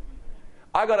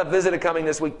 I got a visitor coming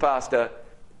this week, pastor.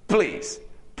 Please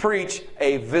preach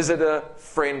a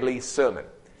visitor-friendly sermon.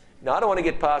 Now, I don't want to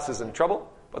get pastors in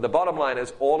trouble, but the bottom line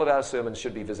is all of our sermons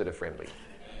should be visitor-friendly.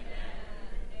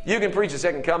 You can preach the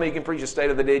second coming, you can preach the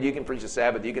state of the dead, you can preach the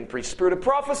Sabbath, you can preach spirit of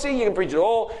prophecy, you can preach it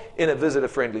all in a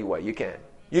visitor-friendly way. You can.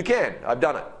 You can. I've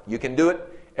done it. You can do it,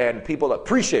 and people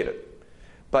appreciate it.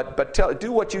 But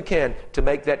do what you can to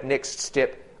make that next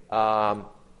step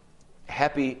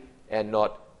happy and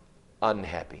not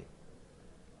unhappy.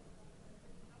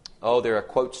 Oh, there are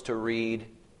quotes to read.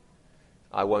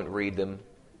 I won't read them.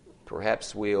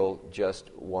 Perhaps we'll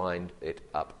just wind it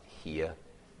up here.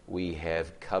 We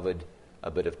have covered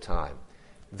a bit of time.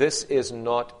 This is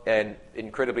not an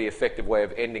incredibly effective way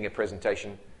of ending a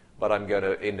presentation, but I'm going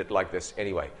to end it like this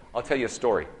anyway. I'll tell you a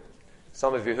story.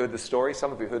 Some of you heard the story.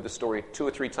 Some of you heard the story 2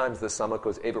 or 3 times this summer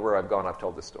because everywhere I've gone, I've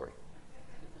told this story.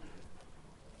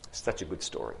 Such a good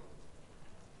story.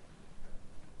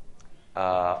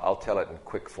 I'll tell it in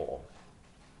quick form.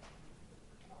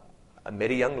 I met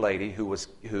a young lady who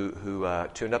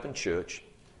turned up in church.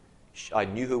 I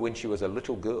knew her when she was a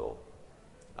little girl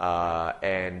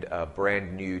and a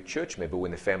brand new church member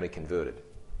when the family converted.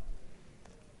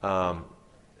 I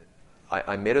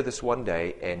met her this one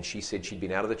day, and she said she'd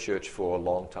been out of the church for a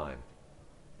long time.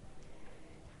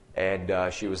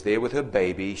 And she was there with her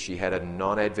baby. She had a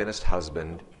non-Adventist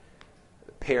husband.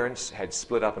 The parents had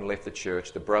split up and left the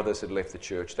church. The brothers had left the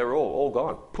church. They were all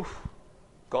gone. Poof,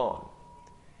 gone.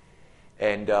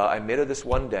 And I met her this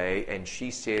one day, and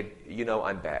she said,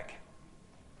 I'm back.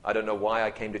 I don't know why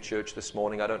I came to church this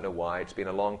morning. I don't know why. It's been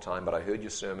a long time, but I heard your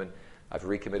sermon. I've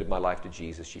recommitted my life to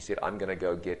Jesus. She said, I'm going to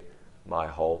go get my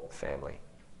whole family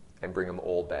and bring them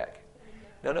all back.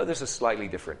 Now, no, this is slightly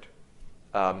different.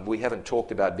 We haven't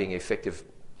talked about being effective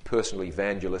personal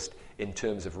evangelist in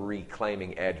terms of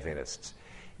reclaiming Adventists.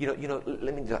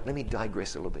 Let me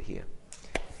digress a little bit here.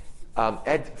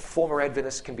 Former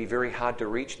Adventists can be very hard to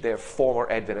reach. They're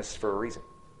former Adventists for a reason.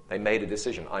 They made a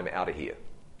decision. I'm out of here.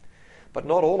 But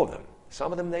not all of them.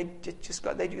 Some of them, they just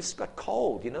got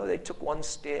cold. They took one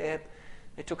step.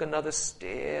 They took another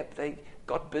step. They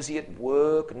got busy at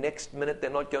work. Next minute, they're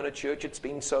not going to church. It's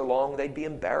been so long. They'd be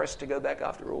embarrassed to go back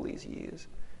after all these years.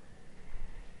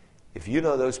 If you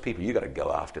know those people, you've got to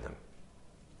go after them.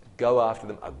 Go after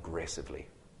them aggressively.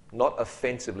 Not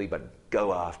offensively, but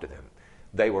go after them.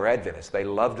 They were Adventists. They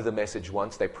loved the message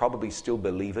once. They probably still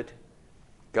believe it.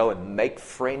 Go and make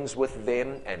friends with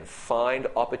them and find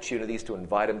opportunities to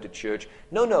invite them to church.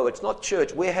 No, it's not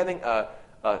church. We're having a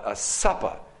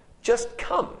supper. Just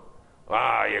come.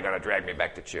 You're going to drag me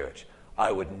back to church.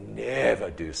 I would never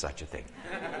do such a thing.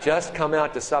 Just come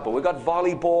out to supper. We've got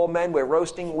volleyball, man. We're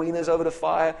roasting wieners over the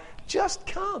fire. Just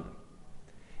come.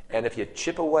 And if you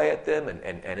chip away at them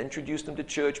and introduce them to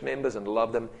church members and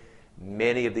love them,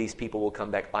 many of these people will come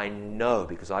back. I know,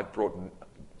 because I've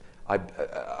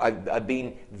I've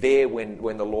been there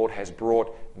when the Lord has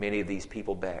brought many of these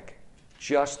people back.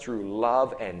 Just through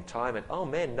love and time. And, oh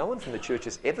man, no one from the church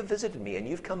has ever visited me and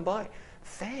you've come by.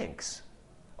 Thanks.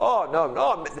 Oh,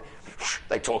 no.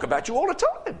 They talk about you all the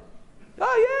time.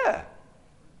 Oh, yeah.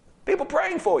 People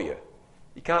praying for you.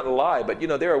 You can't lie, but,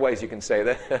 there are ways you can say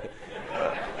that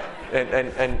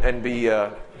and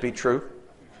be true.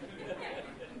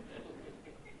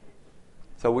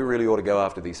 So we really ought to go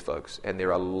after these folks, and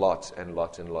there are lots and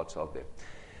lots and lots of them.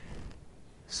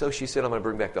 So she said, I'm going to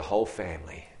bring back the whole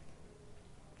family.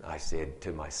 I said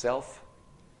to myself,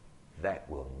 that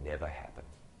will never happen.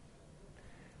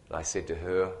 And I said to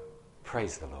her,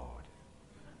 praise the Lord.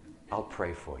 I'll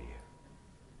pray for you.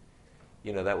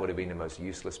 That would have been the most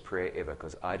useless prayer ever,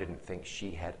 because I didn't think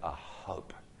she had a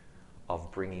hope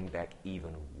of bringing back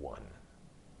even one.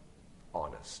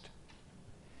 Honest.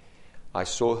 I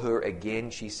saw her again.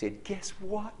 She said, guess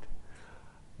what?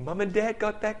 Mum and Dad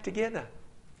got back together.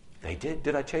 They did.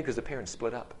 Did I tell you? Because the parents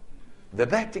split up. They're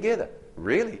back together.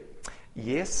 Really?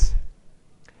 Yes.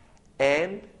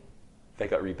 And they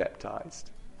got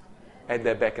rebaptized. And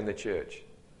they're back in the church.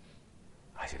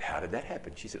 I said, how did that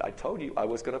happen? She said, I told you I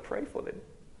was going to pray for them.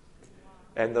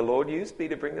 And the Lord used me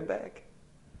to bring them back.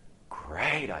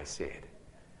 Great, I said.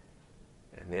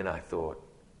 And then I thought,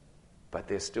 but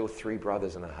there's still 3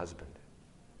 brothers and a husband.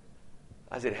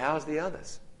 I said, how's the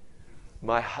others?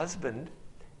 My husband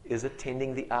is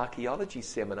attending the archaeology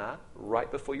seminar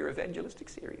right before your evangelistic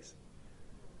series.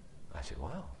 I said,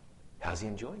 wow, how's he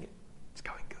enjoying it? It's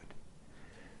going good.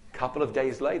 A couple of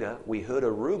days later, we heard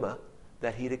a rumor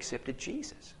that he'd accepted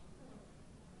Jesus.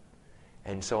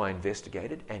 And so I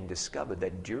investigated and discovered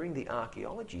that during the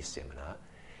archaeology seminar,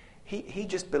 he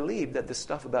just believed that the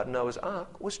stuff about Noah's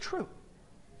Ark was true.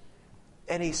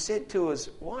 And he said to his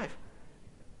wife,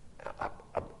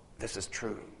 this is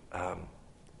true.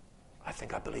 I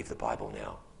think I believe the Bible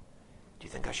now. Do you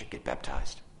think I should get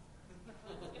baptized?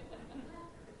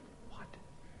 What?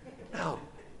 No.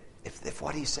 If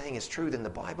what he's saying is true, then the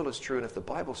Bible is true. And if the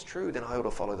Bible's true, then I ought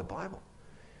to follow the Bible.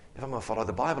 If I'm going to follow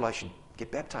the Bible, I should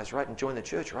get baptized, right? And join the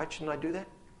church, right? Shouldn't I do that?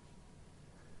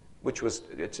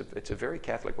 It's a very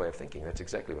Catholic way of thinking. That's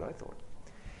exactly what I thought.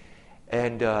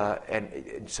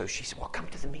 And so she said, well, come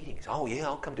to the meetings. Oh, yeah,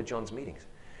 I'll come to John's meetings.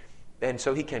 And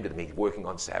so he came to the meeting, working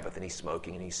on Sabbath, and he's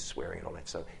smoking, and he's swearing and all that.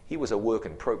 So he was a work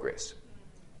in progress.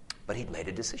 But he'd made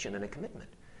a decision and a commitment.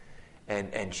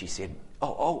 And she said,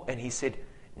 and he said,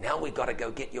 now we've got to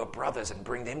go get your brothers and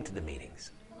bring them to the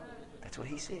meetings. That's what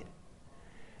he said.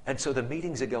 And so the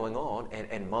meetings are going on,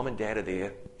 and Mom and Dad are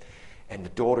there, and the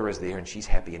daughter is there, and she's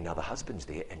happy, and now the husband's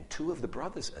there, and 2 of the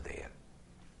brothers are there.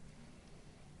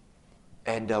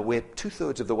 And we're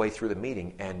 2/3 of the way through the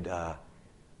meeting, and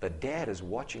the dad is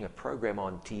watching a program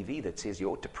on TV that says you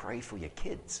ought to pray for your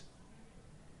kids.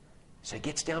 So he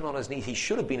gets down on his knees. He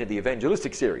should have been at the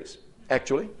evangelistic series,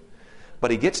 actually. But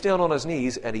he gets down on his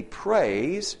knees and he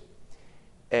prays,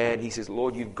 and he says,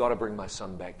 Lord, you've got to bring my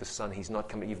son back. The son, he's not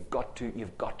coming. You've got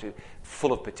to.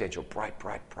 Full of potential. Bright,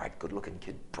 good-looking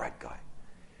kid, bright guy.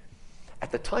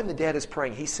 At the time the dad is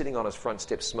praying, he's sitting on his front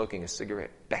step smoking a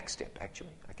cigarette. Back step, actually.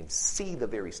 I can see the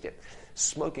very step.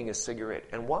 Smoking a cigarette.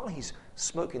 And while he's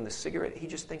smoking the cigarette, he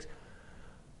just thinks,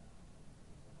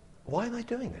 why am I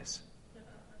doing this?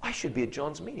 I should be at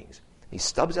John's meetings. He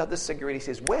stubs out the cigarette. He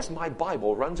says, where's my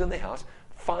Bible? Runs in the house,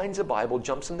 finds a Bible,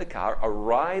 jumps in the car,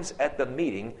 arrives at the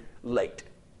meeting late.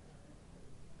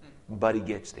 But he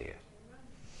gets there.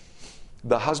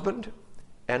 The husband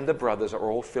and the brothers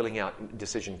are all filling out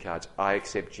decision cards. I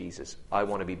accept Jesus. I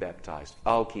want to be baptized.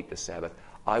 I'll keep the Sabbath.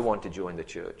 I want to join the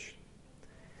church.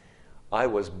 I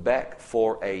was back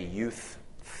for a youth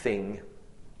thing,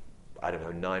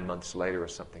 9 months later or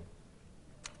something.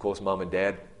 Of course, Mom and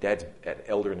Dad's an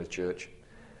elder in the church.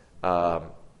 The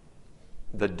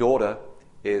daughter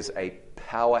is a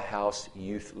powerhouse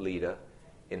youth leader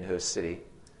in her city.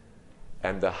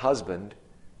 And the husband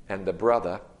and the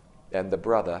brother and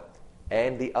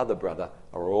the other brother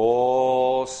are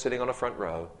all sitting on a front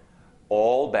row,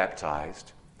 all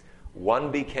baptized.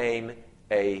 One became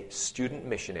a student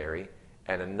missionary,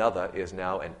 and another is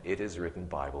now an It Is Written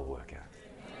Bible worker.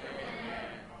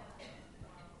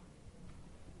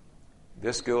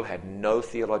 This girl had no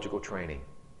theological training.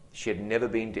 She had never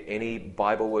been to any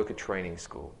Bible worker training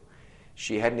school.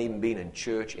 She hadn't even been in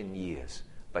church in years,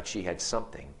 but she had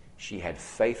something. She had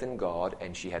faith in God,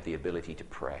 and she had the ability to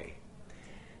pray.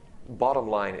 Bottom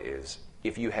line is,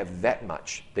 if you have that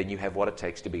much, then you have what it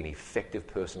takes to be an effective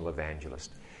personal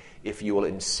evangelist. If you will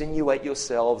insinuate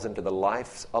yourselves into the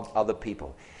lives of other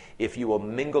people, if you will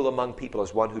mingle among people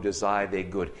as one who desire their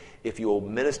good, if you will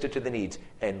minister to the needs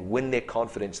and win their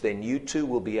confidence, then you too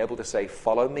will be able to say,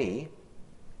 follow me,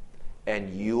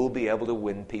 and you'll be able to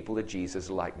win people to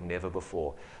Jesus like never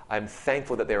before. I'm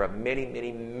thankful that there are many,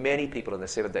 many, many people in the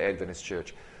Seventh-day Adventist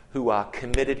Church who are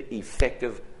committed,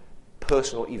 effective,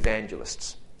 personal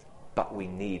evangelists. But we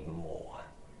need more.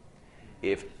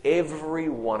 If every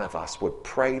one of us would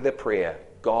pray the prayer,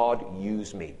 God,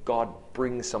 use me. God,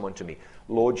 bring someone to me.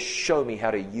 Lord, show me how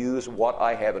to use what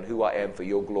I have and who I am for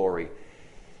your glory.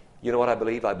 You know what I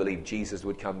believe? I believe Jesus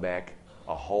would come back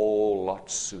a whole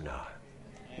lot sooner.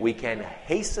 We can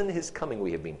hasten his coming,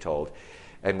 we have been told,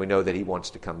 and we know that he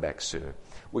wants to come back soon.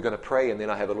 We're going to pray, and then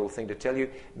I have a little thing to tell you.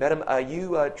 Madam, are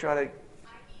you trying to...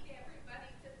 I need everybody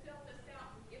to fill this out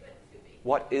and give it to me.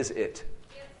 What is it? It's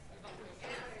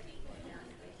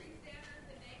presenter,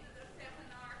 the name of the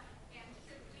seminar, and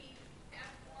should we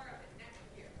have more of it next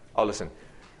year? Oh, listen.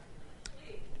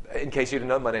 In case you didn't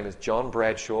know, my name is John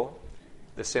Bradshaw.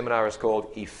 The seminar is called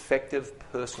Effective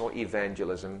Personal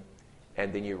Evangelism,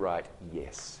 and then you write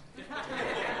yes.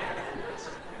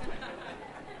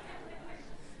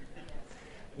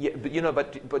 Yeah, but you know,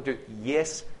 but do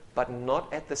yes, but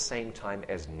not at the same time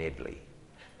as Nedley.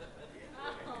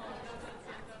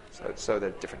 So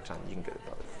they're different times. You can go to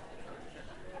both.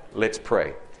 Let's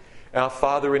pray. Our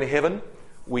Father in heaven,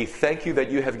 we thank you that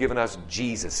you have given us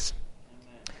Jesus.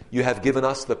 You have given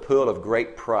us the pearl of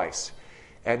great price.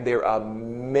 And there are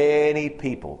many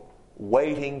people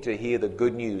waiting to hear the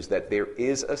good news that there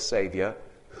is a Savior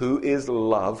who is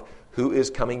love, who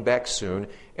is coming back soon,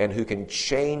 and who can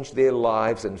change their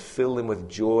lives and fill them with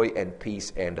joy and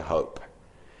peace and hope.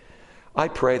 I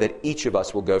pray that each of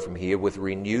us will go from here with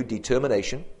renewed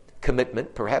determination,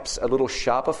 commitment, perhaps a little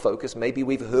sharper focus. Maybe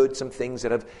we've heard some things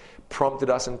that have prompted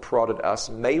us and prodded us.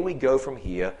 May we go from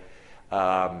here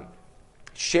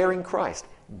sharing Christ.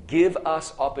 Give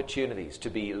us opportunities to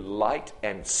be light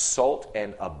and salt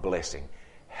and a blessing.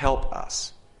 Help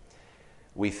us.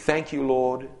 We thank you,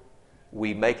 Lord.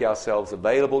 We make ourselves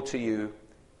available to you,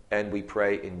 and we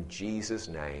pray in Jesus'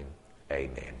 name.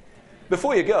 Amen.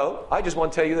 Before you go, I just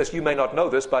want to tell you this. You may not know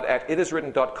this, but at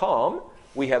itiswritten.com,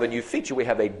 we have a new feature. We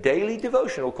have a daily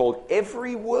devotional called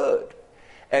Every Word.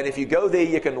 And if you go there,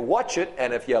 you can watch it,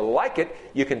 and if you like it,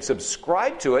 you can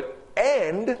subscribe to it.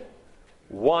 And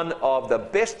one of the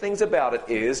best things about it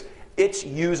is it's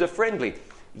user-friendly.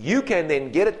 You can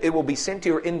then get it. It will be sent to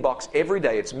your inbox every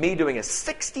day. It's me doing a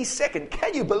 60-second,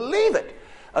 can you believe it?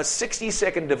 A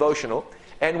 60-second devotional.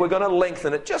 And we're going to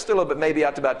lengthen it just a little bit, maybe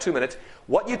out to about 2 minutes.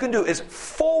 What you can do is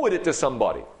forward it to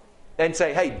somebody and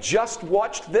say, hey, just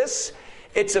watched this.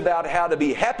 It's about how to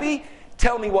be happy.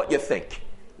 Tell me what you think.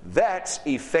 That's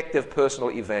effective personal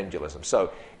evangelism.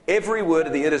 So every word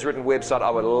of the It Is Written website,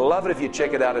 I would love it if you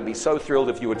check it out. I'd be so thrilled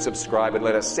if you would subscribe and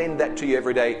let us send that to you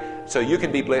every day so you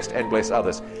can be blessed and bless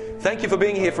others. Thank you for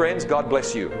being here, friends. God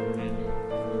bless you.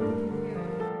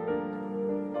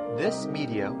 This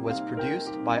media was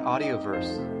produced by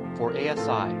Audioverse for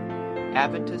ASI,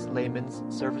 Adventist Layman's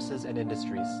Services and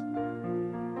Industries.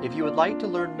 If you would like to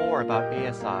learn more about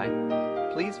ASI,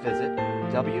 please visit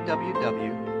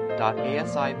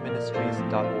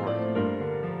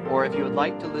www.asiministries.org. Or if you would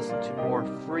like to listen to more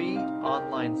free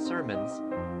online sermons,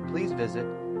 please visit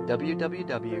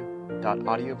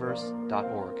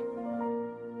www.audioverse.org.